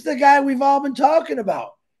this is the guy we've all been talking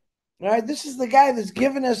about. All right. This is the guy that's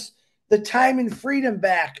given us the time and freedom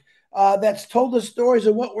back, that's told us stories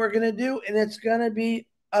of what we're going to do, and it's going to be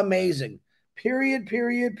amazing. Period,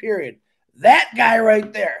 period, period. That guy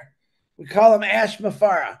right there. We call him Ash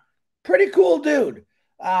Mafara. Pretty cool dude.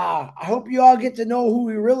 I hope you all get to know who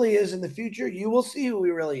he really is in the future. You will see who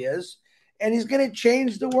he really is. And he's going to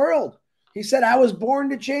change the world. He said, I was born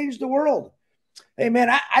to change the world. Hey, man,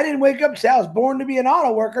 I didn't wake up and say I was born to be an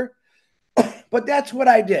auto worker, but that's what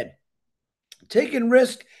I did. Taking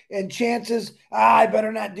risk and chances. I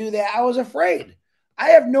better not do that. I was afraid. I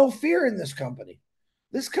have no fear in this company.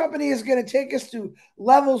 This company is going to take us to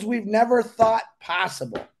levels we've never thought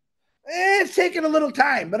possible. It's taken a little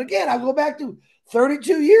time. But again, I'll go back to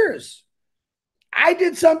 32 years. I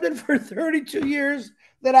did something for 32 years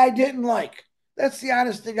that I didn't like. That's the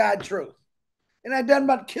honest to God truth. And I've done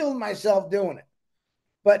about killing myself doing it.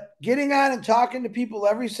 But getting on and talking to people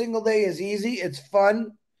every single day is easy. It's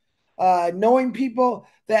fun. Knowing people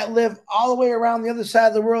that live all the way around the other side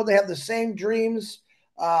of the world, they have the same dreams,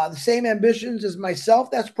 the same ambitions as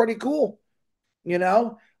myself. That's pretty cool. You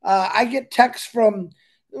know, I get texts from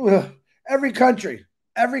every country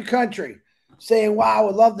saying, wow,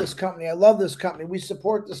 I love this company. I love this company. We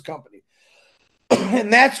support this company.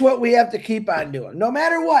 And that's what we have to keep on doing. No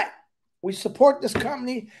matter what, we support this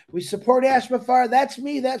company. We support Ash Mafar. That's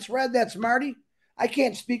me. That's Red. That's Marty. I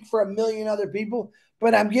can't speak for a million other people,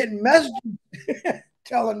 but I'm getting messages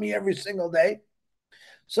telling me every single day.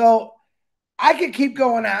 So I could keep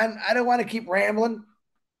going on. I don't want to keep rambling.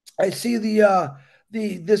 I see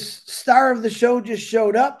this star of the show just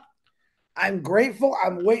showed up. I'm grateful.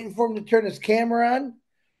 I'm waiting for him to turn his camera on.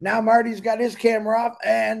 Now Marty's got his camera off,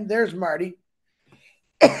 and there's Marty.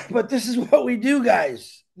 But this is what we do,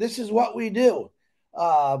 guys. This is what we do.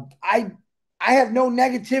 I have no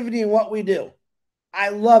negativity in what we do. I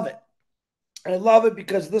love it. I love it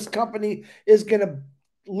because this company is going to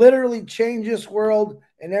literally change this world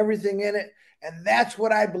and everything in it. And that's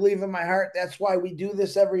what I believe in my heart. That's why we do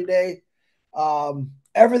this every day.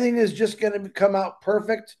 Everything is just going to come out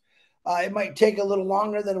perfect. It might take a little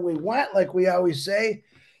longer than we want, like we always say,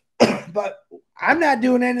 but I'm not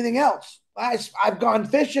doing anything else. I've gone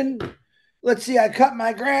fishing. Let's see, I cut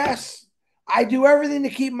my grass. I do everything to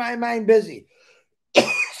keep my mind busy.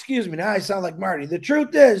 Excuse me, now I sound like Marty. The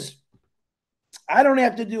truth is, I don't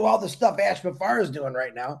have to do all the stuff Ash Mafar is doing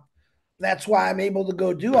right now. That's why I'm able to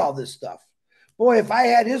go do all this stuff. Boy, if I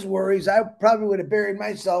had his worries, I probably would have buried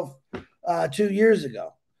myself 2 years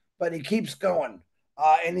ago. But he keeps going,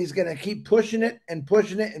 and he's going to keep pushing it and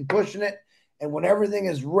pushing it and pushing it. And when everything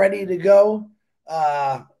is ready to go,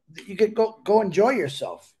 you get go enjoy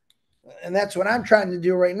yourself. And that's what I'm trying to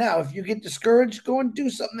do right now. If you get discouraged, go and do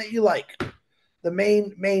something that you like. The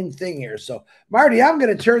main thing here. So, Marty, I'm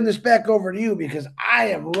going to turn this back over to you because I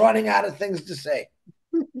am running out of things to say.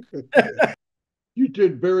 You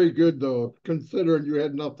did very good, though, considering you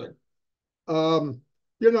had nothing.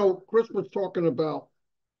 Chris was talking about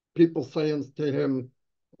people saying to him,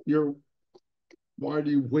 why do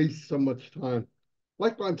you waste so much time?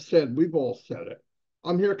 Like I've said, we've all said it.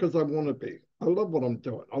 I'm here because I want to be. I love what I'm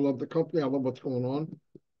doing. I love the company. I love what's going on.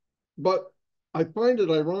 But I find it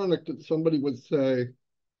ironic that somebody would say,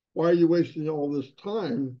 why are you wasting all this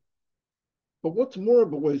time? But what's more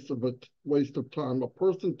of a waste of time? A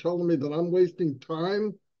person telling me that I'm wasting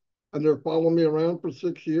time and they're following me around for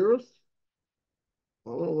 6 years?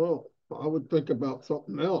 I don't know. I would think about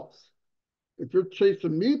something else. If you're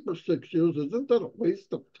chasing me for 6 years, isn't that a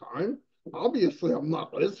waste of time? Obviously, I'm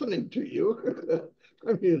not listening to you.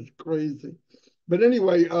 I mean, it's crazy. But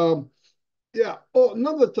anyway, yeah. Oh,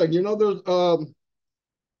 another thing, there's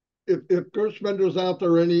if Gershwender's out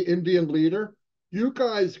there, any Indian leader, you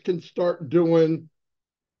guys can start doing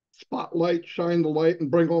spotlight, shine the light,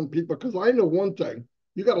 and bring on people. Because I know one thing,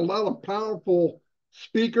 you got a lot of powerful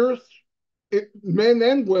speakers, men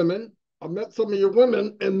and women. I've met some of your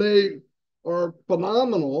women, and they are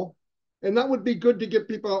phenomenal. And that would be good to get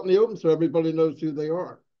people out in the open so everybody knows who they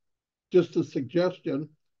are. Just a suggestion.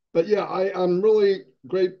 But yeah, I'm really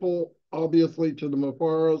grateful, obviously, to the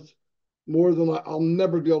Mafaras, more than I'll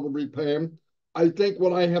never be able to repay them. I think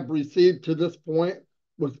what I have received to this point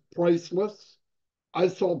was priceless. I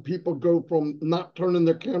saw people go from not turning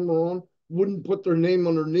their camera on, wouldn't put their name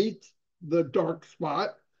underneath the dark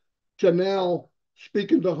spot, to now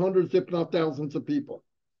speaking to hundreds, if not thousands of people.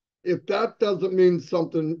 If that doesn't mean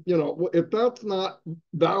something, if that's not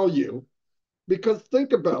value, because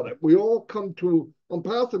think about it, we all come to,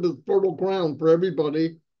 ONPASSIVE is fertile ground for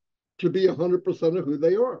everybody to be 100% of who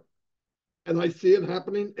they are. And I see it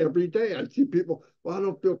happening every day. I see people, well, I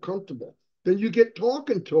don't feel comfortable. Then you get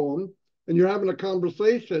talking to them and you're having a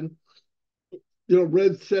conversation.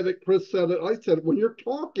 Red said it, Chris said it, I said it. When you're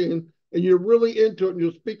talking and you're really into it and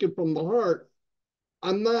you're speaking from the heart,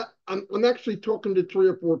 I'm actually talking to 3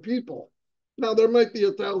 or 4 people. Now, there might be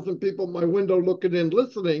 1,000 people at my window looking in,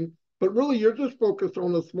 listening, but really you're just focused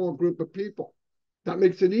on a small group of people. That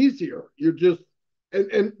makes it easier. You're just,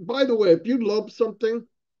 and by the way, if you love something,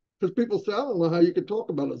 because people say, I don't know how you can talk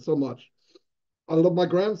about it so much. I love my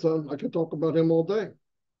grandson. I could talk about him all day.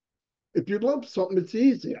 If you love something, it's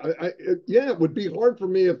easy. It would be hard for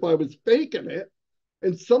me if I was faking it.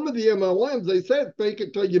 And some of the MLMs, they said, fake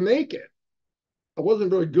it till you make it. I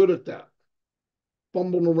wasn't very good at that.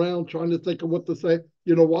 Fumbling around, trying to think of what to say.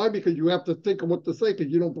 You know why? Because you have to think of what to say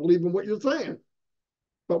because you don't believe in what you're saying.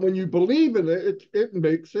 But when you believe in it, it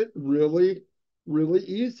makes it really, really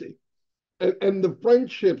easy. And the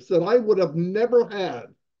friendships that I would have never had,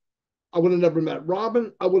 I would have never met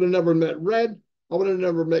Robin. I would have never met Red. I would have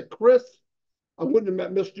never met Chris. I wouldn't have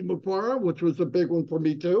met Mr. Mufara, which was a big one for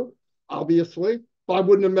me too, obviously. But I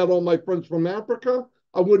wouldn't have met all my friends from Africa.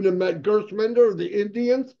 I wouldn't have met Gershwender or the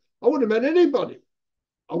Indians. I wouldn't have met anybody.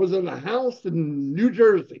 I was in a house in New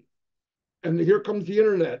Jersey, and here comes the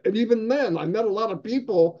internet. And even then, I met a lot of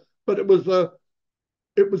people, but it was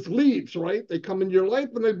leaves, right? They come into your life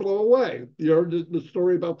and they blow away. You heard the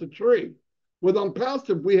story about the tree. With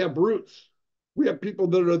ONPASSIVE, we have roots. We have people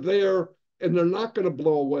that are there and they're not going to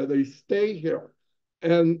blow away. They stay here.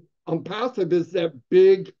 And ONPASSIVE is that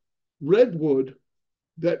big redwood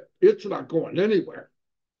that it's not going anywhere,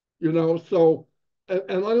 So,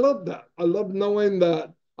 and I love that. I love knowing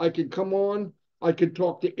that I can come on, I can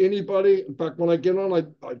talk to anybody. In fact, when I get on,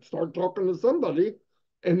 I start talking to somebody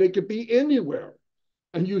and they could be anywhere.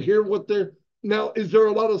 And you hear what they're, now, is there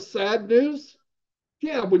a lot of sad news?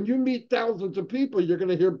 Yeah, when you meet thousands of people, you're going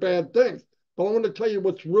to hear bad things. But I want to tell you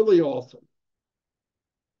what's really awesome.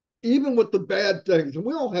 Even with the bad things, and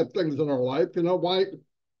we all have things in our life, why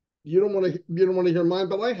you don't want to hear mine,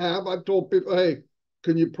 but I've told people, hey,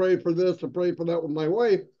 can you pray for this or pray for that with my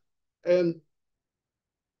wife? And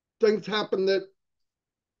things happen that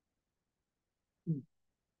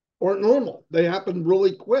aren't normal. They happen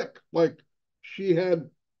really quick. Like she had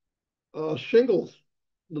shingles.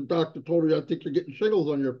 The doctor told her, I think you're getting shingles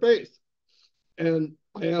on your face. And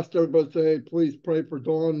I asked everybody to say, please pray for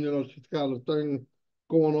Dawn. She's got a thing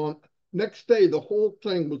going on. Next day, the whole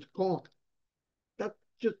thing was gone. That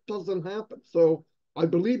just doesn't happen. So I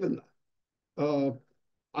believe in that.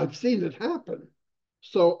 I've seen it happen.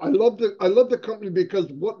 So I love the company because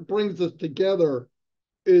what brings us together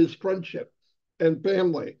is friendship and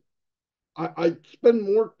family. I spend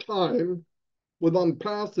more time with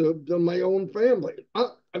ONPASSIVE than my own family. I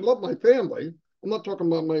love my family. I'm not talking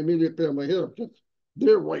about my immediate family here. Just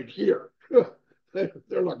they're right here. They're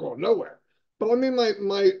not going nowhere. But I mean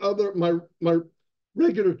my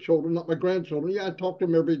regular children, not my grandchildren. Yeah, I talk to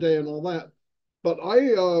them every day and all that. But I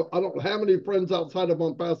don't have any friends outside of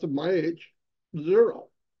ONPASSIVE my age. 0.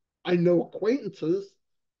 I know acquaintances.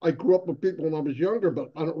 I grew up with people when I was younger,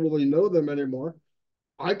 but I don't really know them anymore.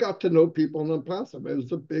 I got to know people in ONPASSIVE. It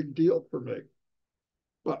was a big deal for me.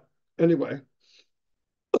 But anyway,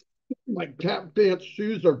 My tap dance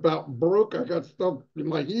shoes are about broke. I got stuff in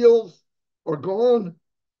my heels are gone.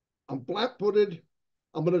 I'm flat-footed.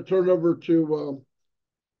 I'm going to turn over to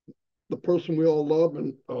the person we all love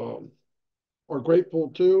and are grateful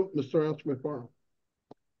to, Mr. Anthony Farr.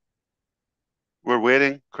 We're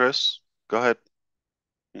waiting, Chris. Go ahead.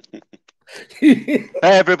 Hey,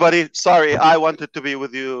 everybody. Sorry, I wanted to be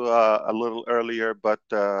with you a little earlier, but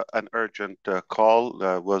an urgent call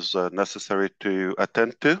was necessary to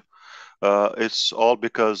attend to. It's all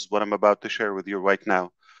because what I'm about to share with you right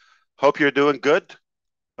now. Hope you're doing good.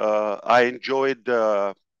 I enjoyed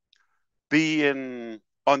being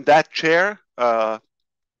on that chair a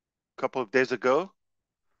couple of days ago.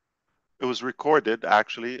 It was recorded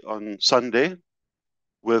actually on Sunday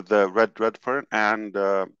with Red Redfern, and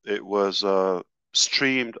it was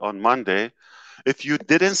streamed on Monday. If you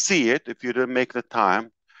didn't see it, if you didn't make the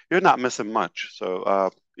time, you're not missing much.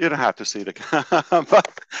 So you don't have to see it again. But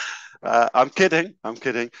I'm kidding. I'm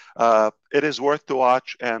kidding. It is worth to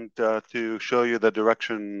watch and to show you the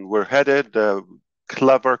direction we're headed.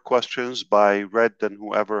 Clever questions by Red and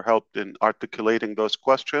whoever helped in articulating those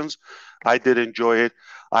questions. I did enjoy it.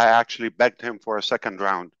 I actually begged him for a second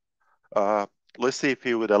round. Let's see if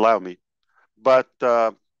he would allow me. But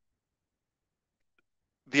the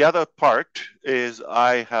other part is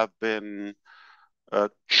I have been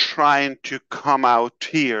trying to come out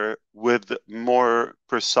here with more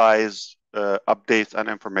precise updates and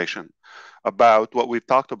information about what we've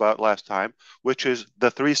talked about last time, which is the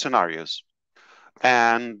three scenarios.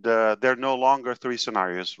 And they're no longer three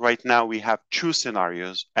scenarios. Right now we have two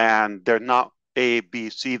scenarios, and they're not A, B,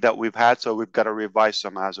 C that we've had, so we've got to revise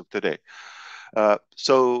them as of today.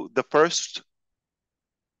 So the first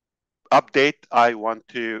update I want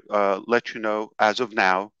to let you know as of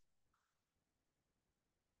now,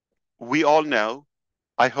 we all know,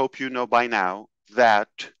 I hope you know by now, that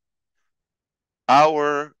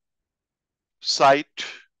our site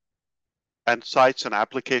and sites and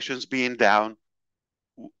applications being down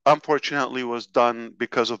unfortunately was done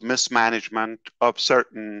because of mismanagement of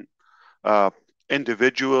certain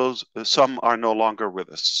individuals. Some are no longer with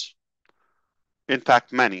us. In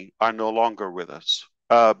fact, many are no longer with us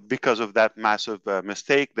because of that massive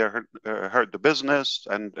mistake. They hurt the business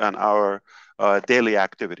and our daily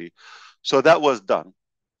activity. So that was done.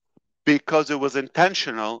 Because it was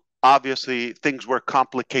intentional, obviously things were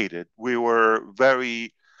complicated. We were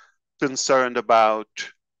very concerned about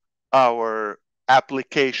our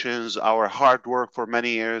applications, our hard work for many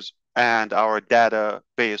years, and our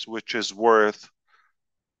database, which is worth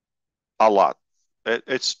a lot.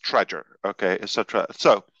 It's treasure, okay? It's a treasure.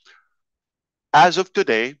 So as of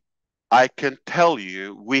today, I can tell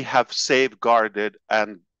you we have safeguarded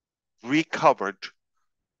and recovered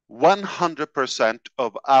 100%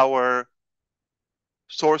 of our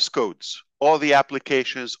source codes, all the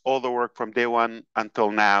applications, all the work from day one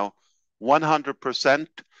until now, 100%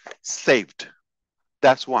 saved.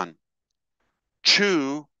 That's one.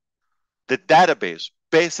 Two, the database,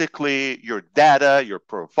 basically your data, your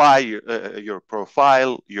profile,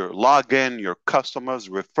 your login, your customers,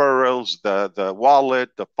 referrals, the wallet,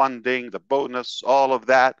 the funding, the bonus, all of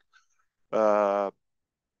that.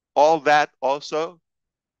 All that also,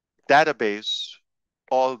 database,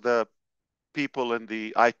 all the people in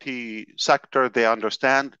the IT sector, they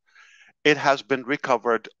understand it has been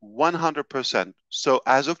recovered 100%. So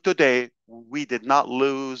as of today, we did not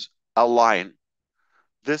lose a line.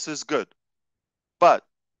 This is good, but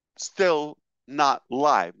still not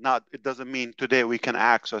live. It doesn't mean today we can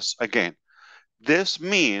access again. This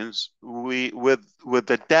means with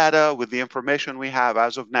the data, with the information we have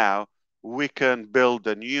as of now, we can build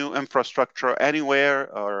a new infrastructure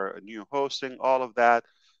anywhere or a new hosting, all of that,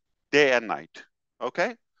 day and night.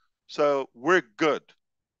 Okay? So we're good.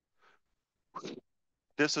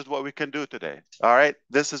 This is what we can do today. All right?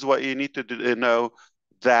 This is what you need to know,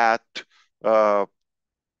 that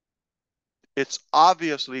it's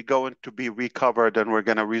obviously going to be recovered and we're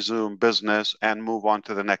going to resume business and move on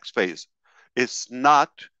to the next phase. It's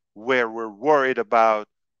not where we're worried about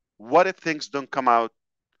what if things don't come out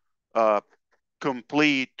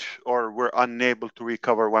complete or we're unable to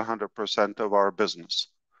recover 100% of our business.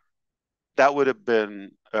 That would have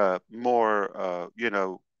been more,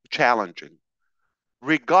 challenging.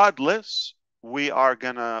 Regardless, we are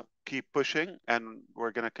going to keep pushing and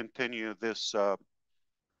we're going to continue this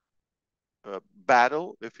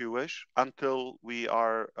battle, if you wish, until we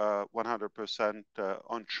are 100%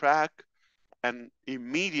 on track. And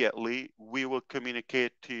immediately we will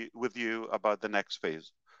communicate with you about the next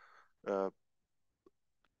phase.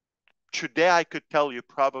 Today, I could tell you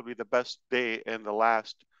probably the best day in the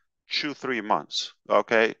last 2-3 months,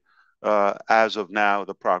 okay? as of now,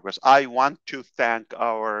 the progress. I want to thank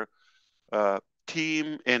our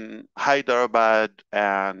team in Hyderabad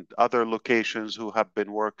and other locations who have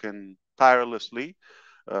been working tirelessly.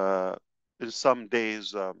 In some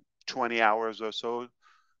days, 20 hours or so.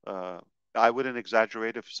 I wouldn't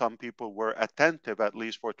exaggerate if some people were attentive at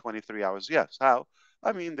least for 23 hours. Yes, how?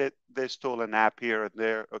 I mean, they stole a nap here and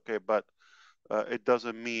there, okay, but it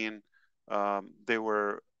doesn't mean they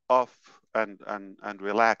were off and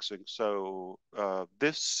relaxing. So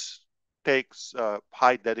this takes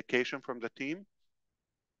high dedication from the team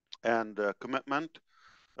and commitment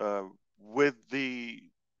with the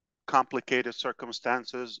complicated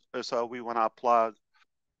circumstances. So we want to applaud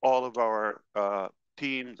all of our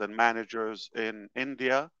teams and managers in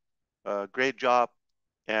India. Great job.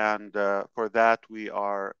 And for that, we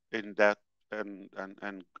are in debt and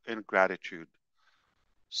in gratitude.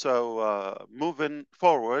 So moving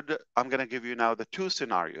forward, I'm going to give you now the two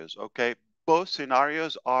scenarios, okay? Both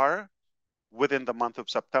scenarios are within the month of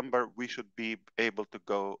September, we should be able to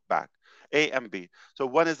go back. A and B. So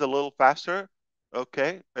one is a little faster,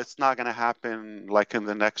 okay? It's not going to happen like in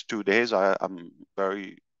the next 2 days. I'm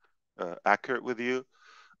very accurate with you.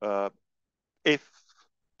 Uh, if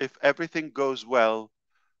everything goes well,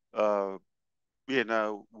 you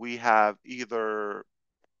know, we have either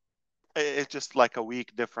it's just like a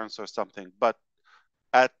week difference or something, but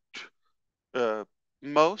at uh,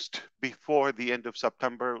 most before the end of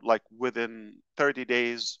September, like within 30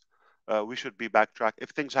 days, we should be backtrack. If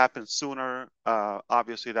things happen sooner,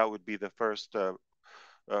 obviously that would be the first uh,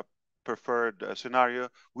 preferred scenario.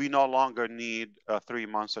 We no longer need 3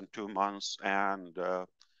 months and 2 months, and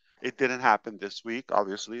it didn't happen this week,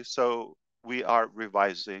 obviously. So we are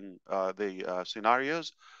revising the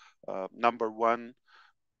scenarios. Number one,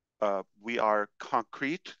 we are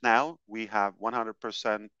concrete now. We have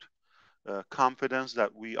 100% confidence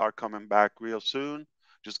that we are coming back real soon.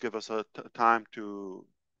 Just give us a time to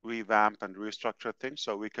revamp and restructure things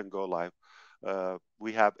so we can go live.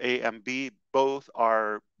 We have A and B. Both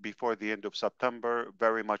are before the end of September,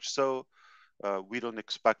 very much so. We don't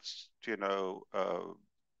expect, you know,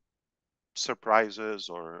 surprises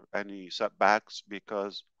or any setbacks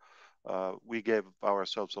because we gave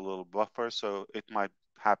ourselves a little buffer, so it might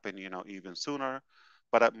happen, you know, even sooner,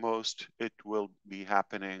 but at most it will be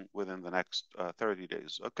happening within the next 30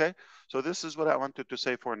 days. Okay, so this is what I wanted to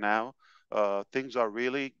say for now. Things are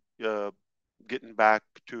really getting back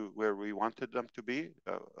to where we wanted them to be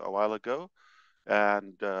a while ago,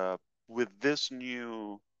 and with this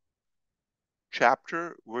new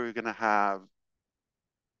chapter, we're going to have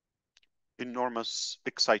enormous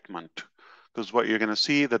excitement because what you're going to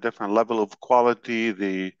see, the different level of quality,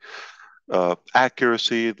 the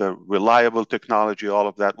accuracy, the reliable technology, all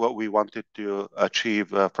of that, what we wanted to achieve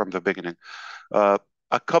from the beginning.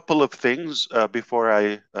 A couple of things before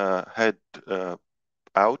I head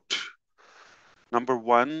out. Number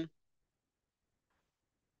one,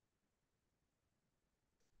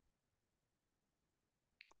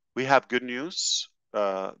 we have good news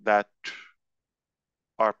that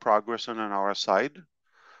are progressing on our side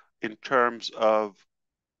in terms of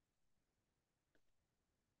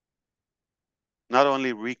not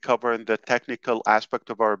only recovering the technical aspect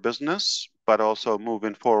of our business, but also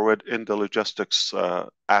moving forward in the logistics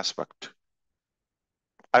aspect.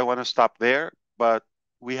 I want to stop there, but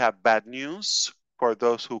we have bad news for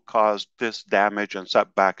those who caused this damage and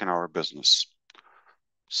setback in our business.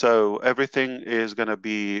 So everything is going to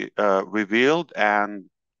be revealed, and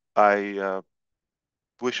I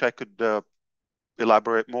wish I could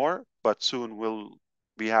elaborate more, but soon we'll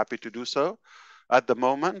be happy to do so. At the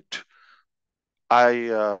moment,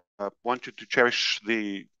 I want you to cherish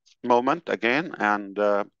the moment again and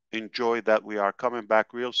enjoy that we are coming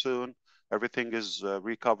back real soon. Everything is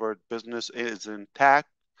recovered. Business is intact.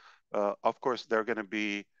 Of course, there are going to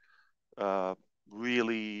be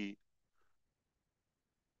really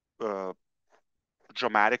uh,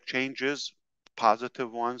 dramatic changes,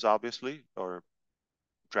 positive ones, obviously, or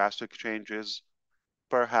drastic changes.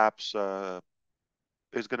 Perhaps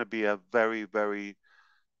is going to be a very, very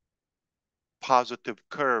positive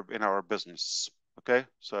curve in our business. Okay,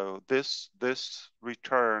 so this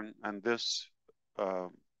return and this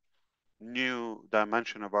new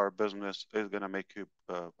dimension of our business is going to make you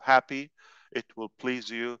happy. It will please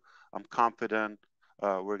you. I'm confident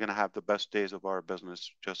we're going to have the best days of our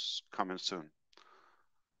business just coming soon.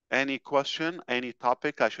 Any question, any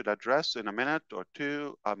topic I should address in a minute or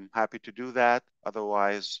two, I'm happy to do that.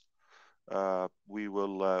 Otherwise, we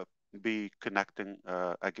will be connecting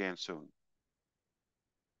again soon.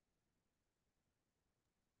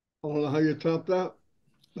 I don't know how you top that.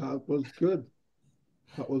 That was good.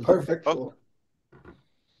 That was Perfect. excellent.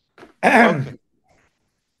 Okay,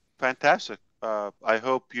 fantastic. I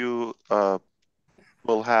hope you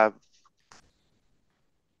will have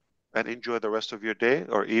and enjoy the rest of your day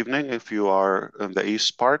or evening if you are in the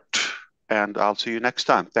east part. And I'll see you next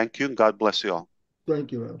time. Thank you, and God bless you all.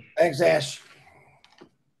 Thank you, Ash. Thanks, Ash.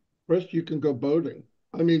 Chris, you can go boating.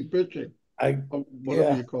 I mean, fishing.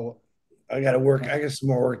 Whatever you call it. I got to work. I got some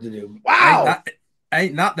more work to do. Ain't Wow.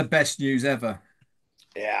 that the best news ever?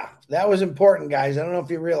 Yeah, that was important, guys. I don't know if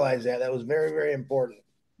you realize that. That was very, very important.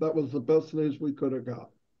 That was the best news we could have got.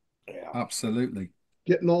 Yeah. Absolutely.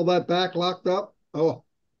 Getting all that back locked up. Oh,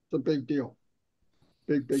 it's a big deal.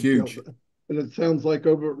 Big Huge. deal. And it sounds like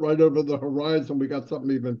right over the horizon, we got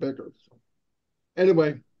something even bigger. So,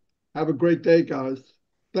 anyway, have a great day, guys.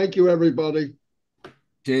 Thank you, everybody.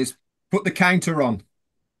 Cheers. Put the counter on.